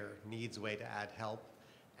administrator needs a way to add help.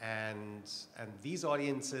 And these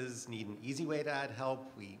audiences need an easy way to add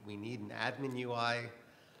help. We need an admin UI.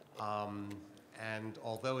 And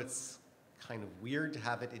although it's kind of weird to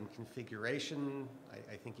have it in configuration,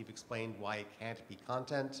 I think you've explained why it can't be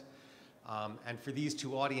content. And for these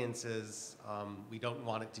two audiences, we don't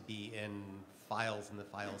want it to be in files in the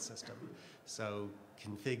file system. So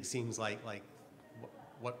config seems like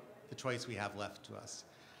what the choice we have left to us.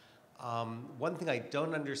 One thing I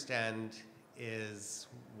don't understand is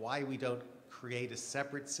why we don't create a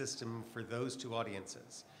separate system for those two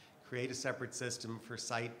audiences. Create a separate system for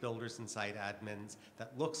site builders and site admins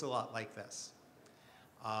that looks a lot like this.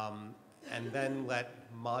 And then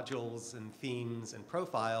let modules and themes and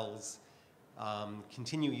profiles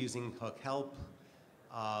continue using hook help.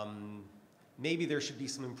 Maybe there should be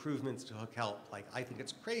some improvements to hook help. Like, I think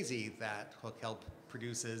it's crazy that hook help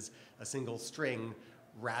produces a single string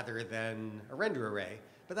rather than a render array.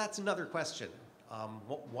 But that's another question.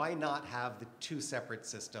 Why not have the two separate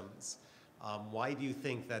systems? Why do you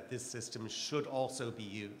think that this system should also be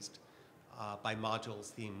used by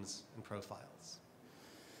modules, themes, and profiles?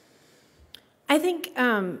 I think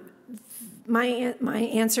my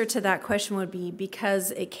answer to that question would be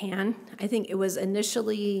because it can. I think it was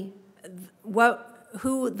initially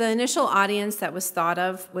the initial audience that was thought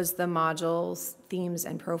of was the modules, themes,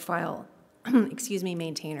 and profile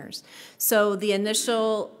maintainers. So the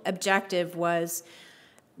initial objective was,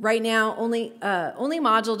 right now, only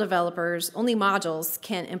module developers, only modules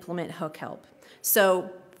can implement hook help. So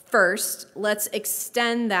first, let's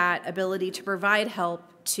extend that ability to provide help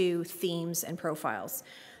to themes and profiles.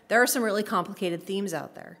 There are some really complicated themes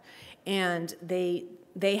out there, and they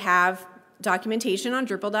have documentation on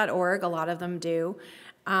Drupal.org, a lot of them do,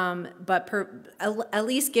 but at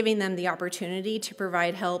least giving them the opportunity to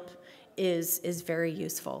provide help is very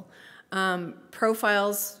useful.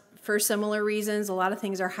 Profiles, for similar reasons, a lot of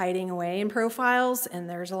things are hiding away in profiles, and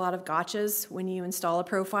there's a lot of gotchas when you install a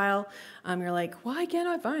profile. You're like, why can't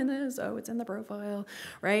I find this? Oh, it's in the profile,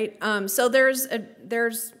 right? So there's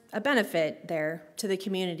a benefit there to the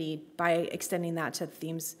community by extending that to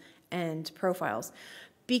themes and profiles.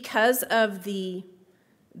 Because of the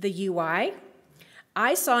UI,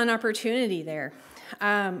 I saw an opportunity there.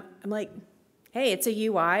 I'm like, hey, it's a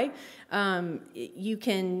UI. You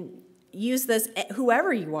can use this,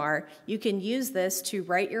 whoever you are, you can use this to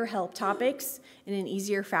write your help topics in an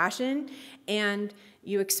easier fashion, and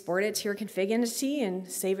you export it to your config entity and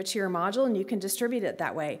save it to your module, and you can distribute it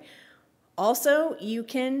that way. Also,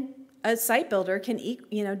 a site builder can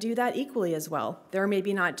do that equally as well. They're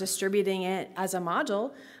maybe not distributing it as a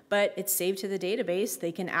module, but it's saved to the database.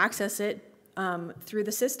 They can access it through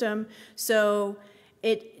the system. So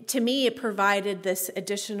to me, it provided this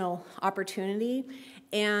additional opportunity,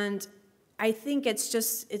 and I think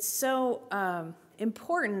it's so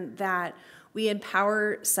important that we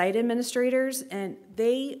empower site administrators, and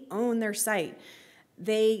they own their site.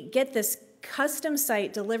 They get this custom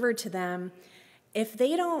site delivered to them. If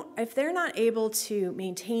they're not able to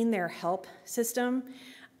maintain their help system,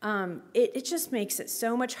 it just makes it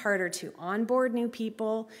so much harder to onboard new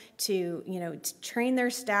people, to train their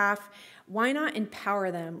staff. Why not empower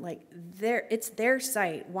them? Like, it's their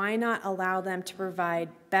site. Why not allow them to provide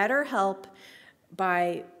better help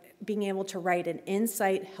by being able to write an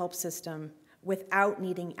in-site help system without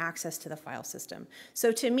needing access to the file system?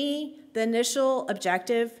 So to me, the initial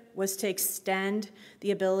objective was to extend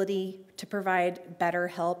the ability to provide better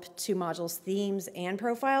help to modules, themes, and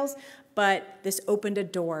profiles, but this opened a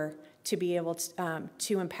door to be able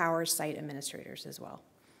to empower site administrators as well.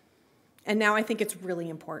 And now I think it's really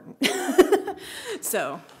important.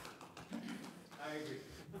 So, I agree.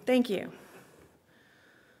 Thank you.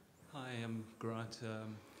 Hi, I'm Grant.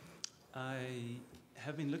 I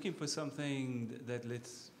have been looking for something that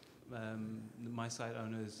lets my site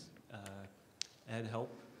owners add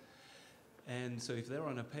help. And so if they're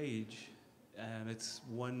on a page and it's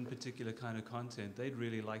one particular kind of content, they'd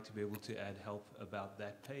really like to be able to add help about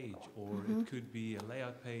that page. Or it could be a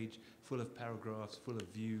layout page full of paragraphs, full of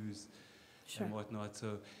views, Sure. and whatnot.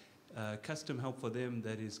 So custom help for them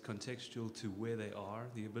that is contextual to where they are,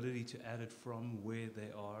 the ability to add it from where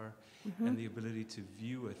they are, and the ability to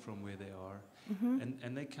view it from where they are.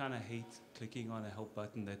 And they kind of hate clicking on a help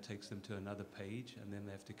button that takes them to another page, and then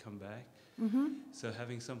they have to come back. So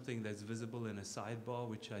having something that's visible in a sidebar,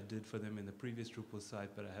 which I did for them in the previous Drupal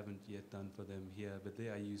site, but I haven't yet done for them here. But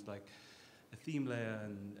there I used like a theme layer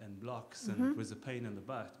and blocks, and it was a pain in the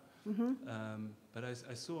butt. But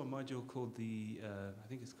I saw a module called I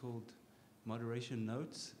think it's called Moderation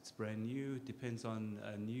Notes. It's brand new. It depends on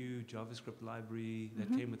a new JavaScript library that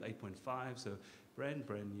came with 8.5, so brand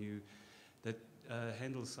new, that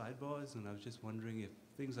handles sidebars. And I was just wondering if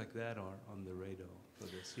things like that are on the radar for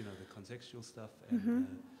this, you know, the contextual stuff and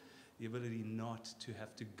the ability not to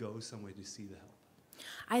have to go somewhere to see the help.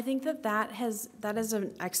 I think that is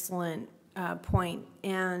an excellent point.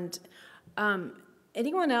 And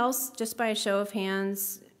anyone else, just by a show of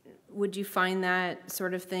hands, would you find that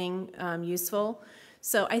sort of thing useful?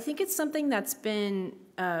 So I think it's something that's been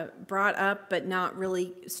brought up but not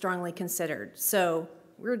really strongly considered. So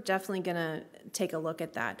we're definitely going to take a look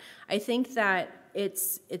at that. I think that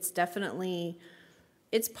it's definitely,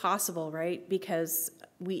 it's possible, right? Because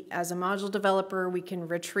we, as a module developer, we can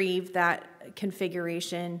retrieve that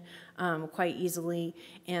configuration quite easily.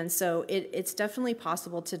 And so it's definitely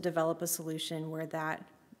possible to develop a solution where that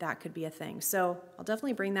could be a thing. So I'll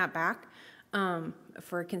definitely bring that back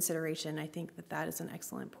for consideration. I think that is an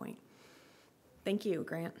excellent point. Thank you,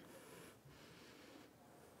 Grant.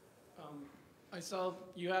 I saw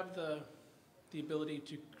you have the ability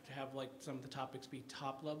to have like some of the topics be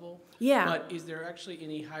top level. Yeah. But is there actually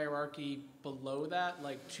any hierarchy below that,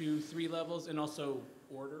 like 2-3 levels, and also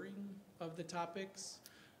ordering of the topics?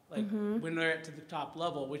 Like when they're at to the top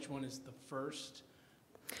level, which one is the first?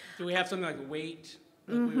 Do we have something like weight,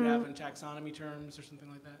 like we would have in taxonomy terms or something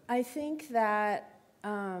like that? I think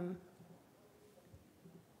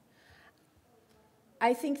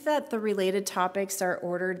that the related topics are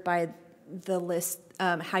ordered by the list,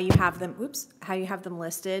 how you have them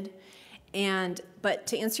listed. But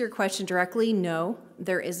to answer your question directly, no,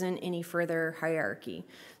 there isn't any further hierarchy.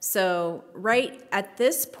 So right at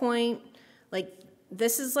this point, like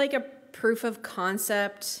this is like a proof of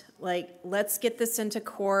concept, like let's get this into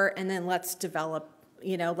core and then let's develop,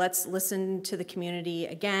 you know, let's listen to the community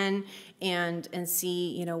again and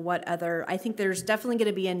see, you know, what other, I think there's definitely going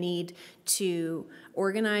to be a need to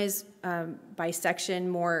organize by section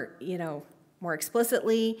more, you know, more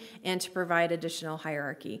explicitly and to provide additional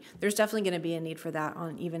hierarchy. There's definitely going to be a need for that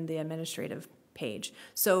on even the administrative page.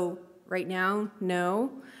 So right now,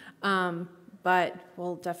 no, but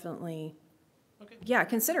we'll definitely, yeah,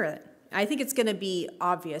 consider it. I think it's going to be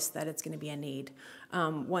obvious that it's going to be a need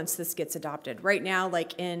once this gets adopted. Right now,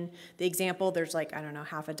 like in the example, there's like, I don't know,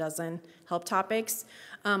 half a dozen help topics.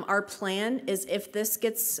 Our plan is if this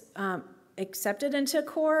gets accepted into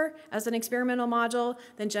core as an experimental module,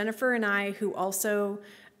 then Jennifer and I, who also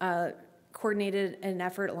coordinated an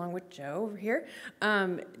effort along with Joe over here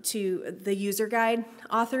to the user guide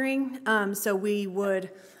authoring. So we would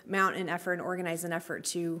mount an effort and organize an effort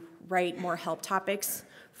to write more help topics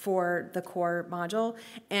for the core module,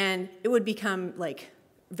 and it would become like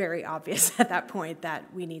very obvious at that point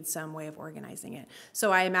that we need some way of organizing it.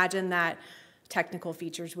 So I imagine that technical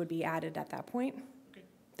features would be added at that point. Okay.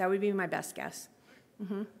 That would be my best guess.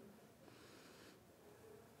 I'm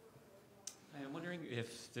wondering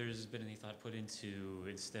if there's been any thought put into,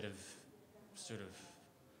 instead of sort of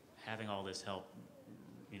having all this help,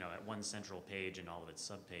 you know, at one central page and all of its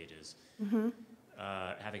subpages,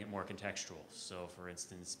 having it more contextual. So, for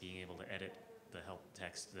instance, being able to edit the help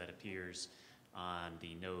text that appears on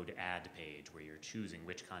the node add page, where you're choosing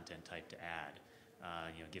which content type to add,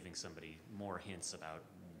 you know, giving somebody more hints about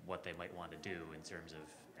what they might want to do in terms of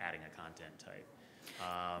adding a content type.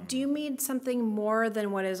 Do you mean something more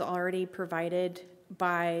than what is already provided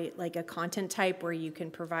by like a content type, where you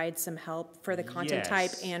can provide some help for the content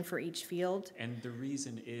type and for each field? And the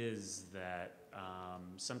reason is that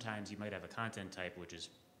sometimes you might have a content type which is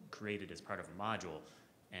created as part of a module,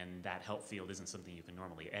 and that help field isn't something you can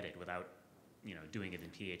normally edit without, you know, doing it in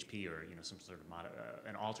PHP or, you know, some sort of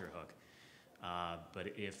an alter hook. But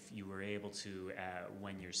if you were able to,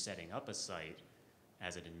 when you're setting up a site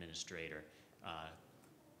as an administrator,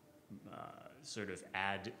 sort of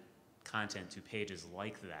add content to pages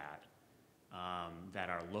like that that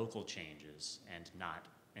are local changes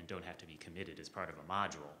and don't have to be committed as part of a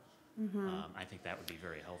module, I think that would be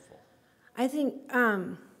very helpful. I think,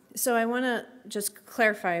 so I want to just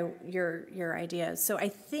clarify your idea. So I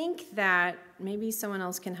think that, maybe someone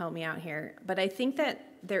else can help me out here, but I think that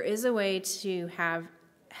there is a way to have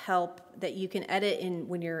help that you can edit in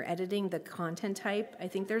when you're editing the content type. I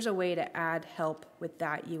think there's a way to add help with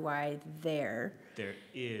that UI there. There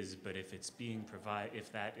is, but if it's being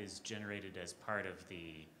if that is generated as part of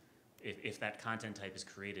if that content type is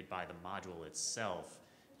created by the module itself,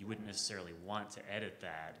 you wouldn't necessarily want to edit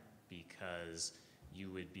that because you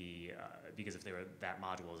would be, because if that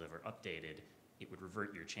module is ever updated, it would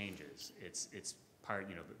revert your changes. It's part,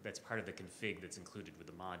 that's part of the config that's included with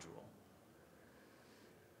the module.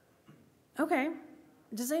 Okay.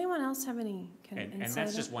 Does anyone else have any kind of insight? And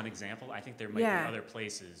that's just one example. I think there might be other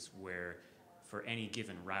places where for any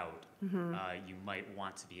given route, you might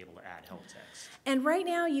want to be able to add help text. And right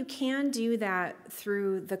now you can do that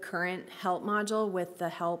through the current help module with the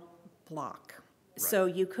help block. Right. So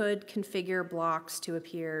you could configure blocks to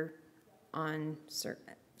appear on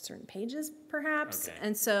certain pages, perhaps. Okay.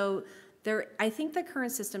 And so I think the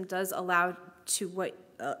current system does allow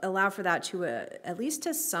for that to at least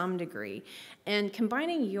to some degree. And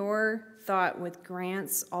combining your thought with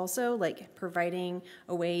Grant's also, like providing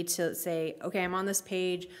a way to say, okay, I'm on this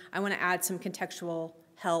page, I want to add some contextual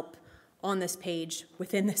help on this page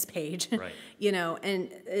within this page. Right.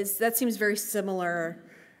 And that seems very similar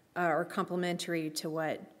or complementary to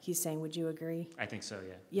what he's saying. Would you agree? I think so,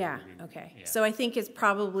 yeah. Yeah, okay. Yeah. So I think it's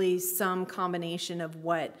probably some combination of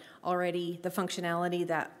the functionality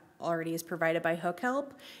that already is provided by Hook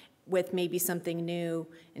Help with maybe something new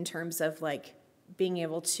in terms of like being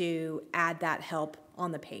able to add that help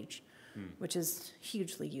on the page, which is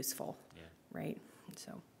hugely useful, right?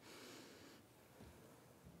 So.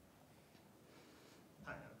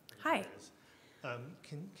 Hi.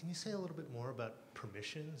 Can you say a little bit more about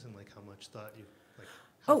permissions and like how much thought you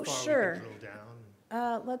how far sure. we can drill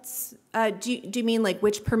down? Let's. Do you mean like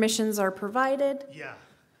which permissions are provided? Yeah.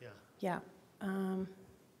 Yeah.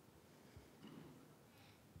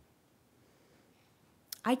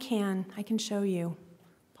 I can show you,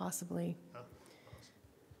 possibly. Oh,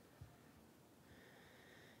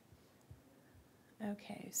 awesome.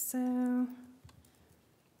 Okay, so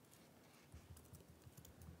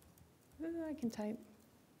I can type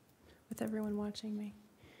with everyone watching me.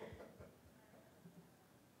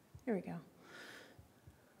 Here we go.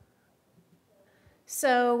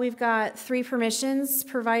 So we've got 3 permissions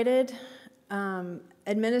provided.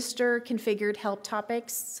 Administer configured help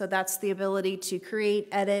topics. So that's the ability to create,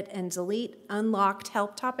 edit, and delete unlocked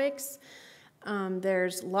help topics.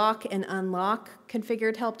 There's lock and unlock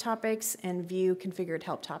configured help topics and view configured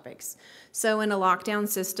help topics. So in a lockdown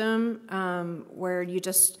system where you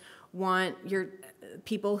just want your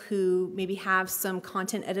people who maybe have some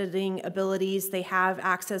content editing abilities, they have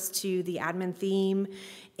access to the admin theme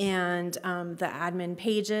and the admin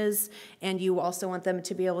pages, and you also want them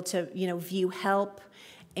to be able to, view help,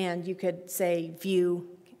 and you could say view,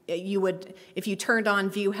 if you turned on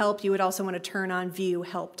view help, you would also want to turn on view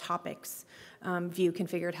help topics, view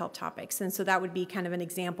configured help topics. And so that would be kind of an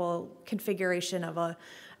example configuration of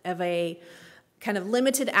a kind of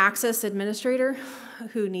limited access administrator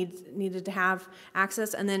who needed to have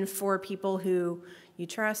access, and then for people who you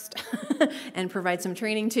trust and provide some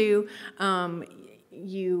training to,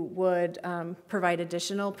 you would provide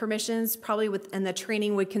additional permissions, probably and the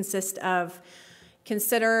training would consist of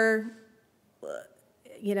consider,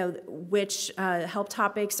 which help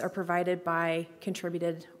topics are provided by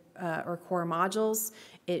contributed or core modules.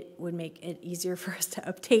 It would make it easier for us to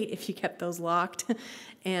update if you kept those locked,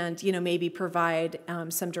 and maybe provide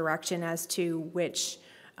some direction as to which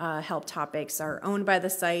help topics are owned by the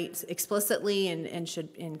site explicitly and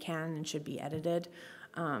should be edited,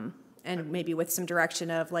 and maybe with some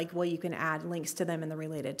direction of you can add links to them in the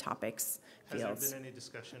related topics fields. Has there been any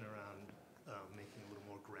discussion around making it a little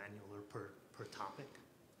more granular per topic?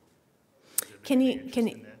 Can you I'm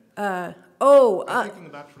thinking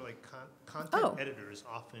about for content editors,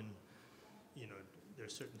 often,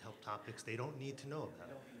 there's certain help topics they don't need to know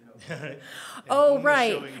about.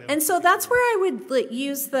 Right. And so that's where I would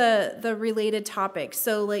use the related topics.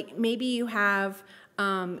 So maybe you have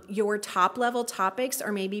your top level topics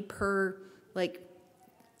are maybe per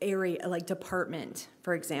area, department,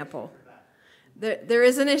 for example. There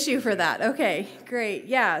is an issue for that. Okay, great.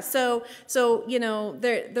 Yeah. So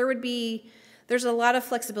there would be. There's a lot of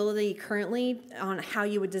flexibility currently on how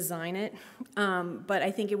you would design it, but I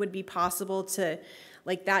think it would be possible to,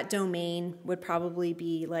 that domain would probably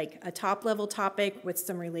be a top-level topic with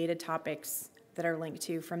some related topics that are linked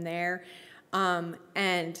to from there,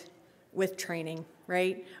 and with training,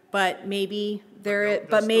 right? But maybe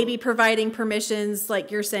maybe providing permissions,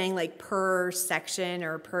 like you're saying, per section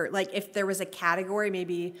or per, if there was a category,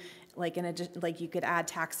 maybe like you could add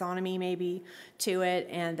taxonomy maybe to it,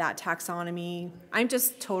 and that taxonomy, I'm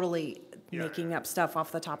just totally making up stuff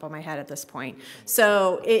off the top of my head at this point.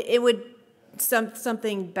 So it would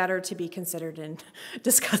something better to be considered and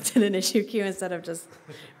discussed in an issue queue instead of just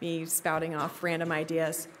me spouting off random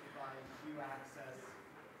ideas.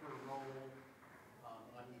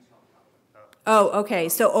 Oh, okay.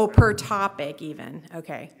 So, per topic even.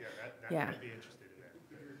 Okay. Yeah. I'd be interested in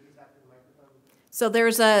that. So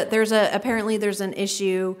apparently there's an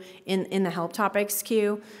issue in the help topics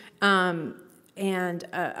queue, and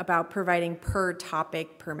about providing per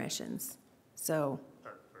topic permissions. So.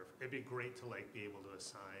 It'd be great to like be able to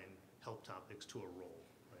assign help topics to a role.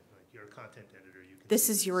 Right? Like you're a content editor, you can. This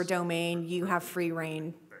is your domain. You have free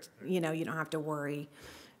reign. Right. You know, you don't have to worry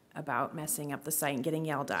about messing up the site and getting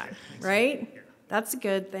yelled at, right? Yeah. That's a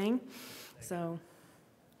good thing. So.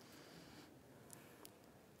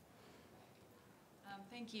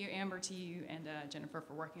 Thank you, Amber, to you and Jennifer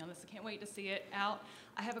for working on this. I can't wait to see it out.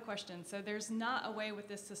 I have a question. So there's not a way with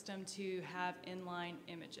this system to have inline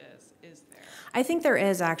images, is there? I think there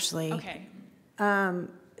is actually. Okay.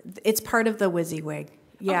 It's part of the WYSIWYG.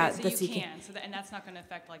 Yeah, okay, so you can. So and that's not going to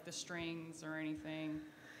affect like the strings or anything.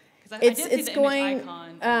 Because I did see the image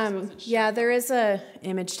icon. I just wasn't sure. Yeah, there is a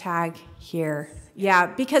image tag here. Yeah,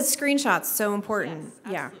 because screenshots so important.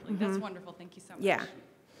 Yes, absolutely. Yeah. That's wonderful. Thank you so much. Yeah.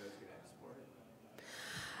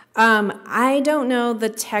 I don't know the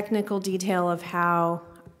technical detail of how.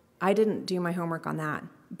 I didn't do my homework on that.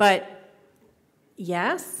 But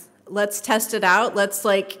yes, let's test it out. Let's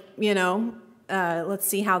let's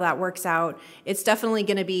see how that works out. It's definitely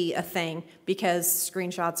going to be a thing because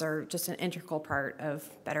screenshots are just an integral part of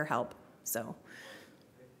BetterHelp. So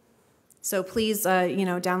please,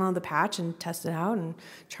 download the patch and test it out and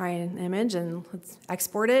try an image and let's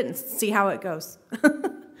export it and see how it goes.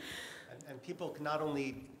 and people can not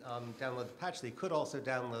only download the patch, they could also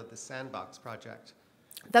download the Sandbox project.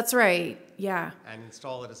 That's right, yeah. And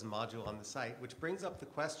install it as a module on the site, which brings up the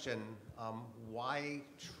question, why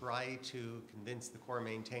try to convince the core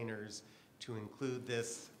maintainers to include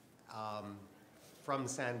this from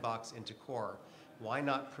Sandbox into core? Why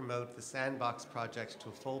not promote the Sandbox project to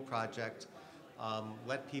a full project,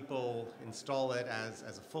 let people install it as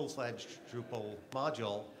a full-fledged Drupal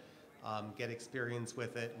module, get experience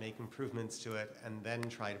with it, make improvements to it, and then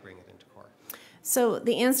try to bring it into core? So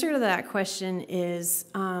the answer to that question is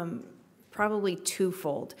probably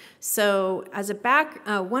twofold. So as a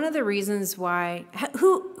one of the reasons why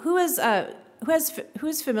who is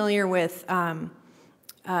familiar with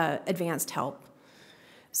advanced help?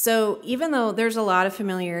 So even though there's a lot of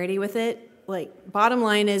familiarity with it, like bottom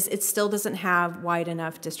line is it still doesn't have wide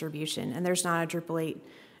enough distribution, and there's not a Drupal 8.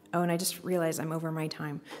 Oh, and I just realized I'm over my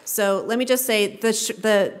time. So let me just say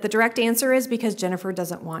the direct answer is because Jennifer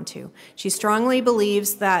doesn't want to. She strongly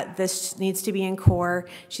believes that this needs to be in core.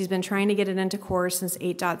 She's been trying to get it into core since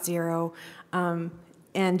 8.0.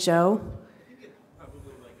 And Joe? I think it's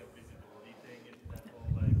probably like a visibility thing. It's that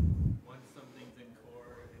whole like once something's in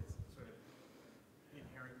core, it's sort of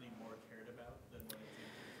inherently more cared about than when it's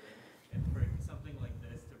in config. And for something like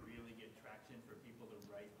this to really get traction for people to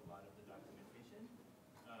write a lot of the documentation,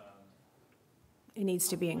 it needs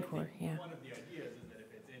to be in core, yeah. One of the ideas is that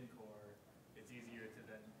if it's in core, it's easier to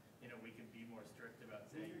then, we can be more strict about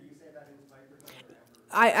saying. You say that in this microphone?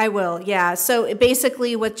 I will, yeah. So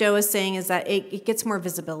basically what Joe is saying is that it gets more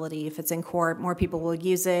visibility. If it's in core, more people will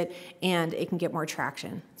use it, and it can get more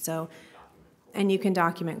traction. So, and you can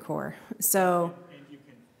document core. So. And you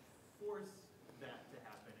can force that to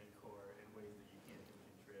happen in core in ways that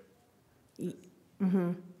you can't in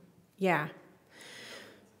contrib. Yeah.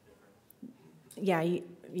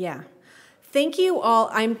 Yeah. Thank you all.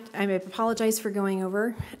 I apologize for going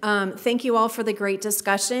over. Thank you all for the great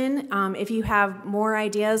discussion. If you have more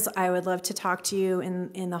ideas, I would love to talk to you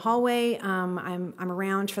in the hallway. I'm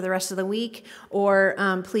around for the rest of the week,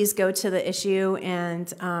 or please go to the issue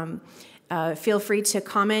and feel free to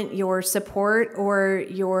comment your support or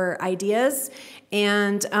your ideas.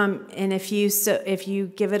 And if you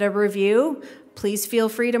give it a review, please feel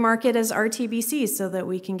free to mark it as RTBC so that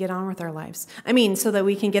we can get on with our lives. So that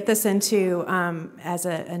we can get this into as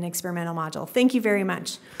an experimental module. Thank you very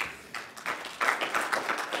much.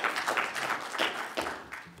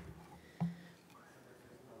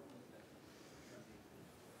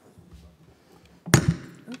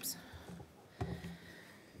 Oops.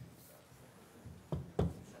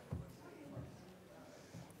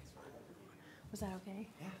 Was that okay?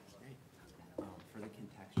 Yeah, it's great. For the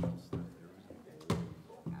contextual stuff, there was a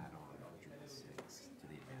whole add-on for Drupal 6 to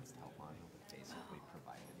the advanced help module that basically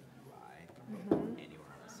provided a UI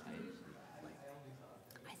anywhere on the site.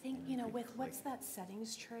 I think you know, with what's that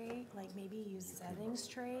settings tray? Like maybe use settings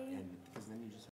tray. And because then you just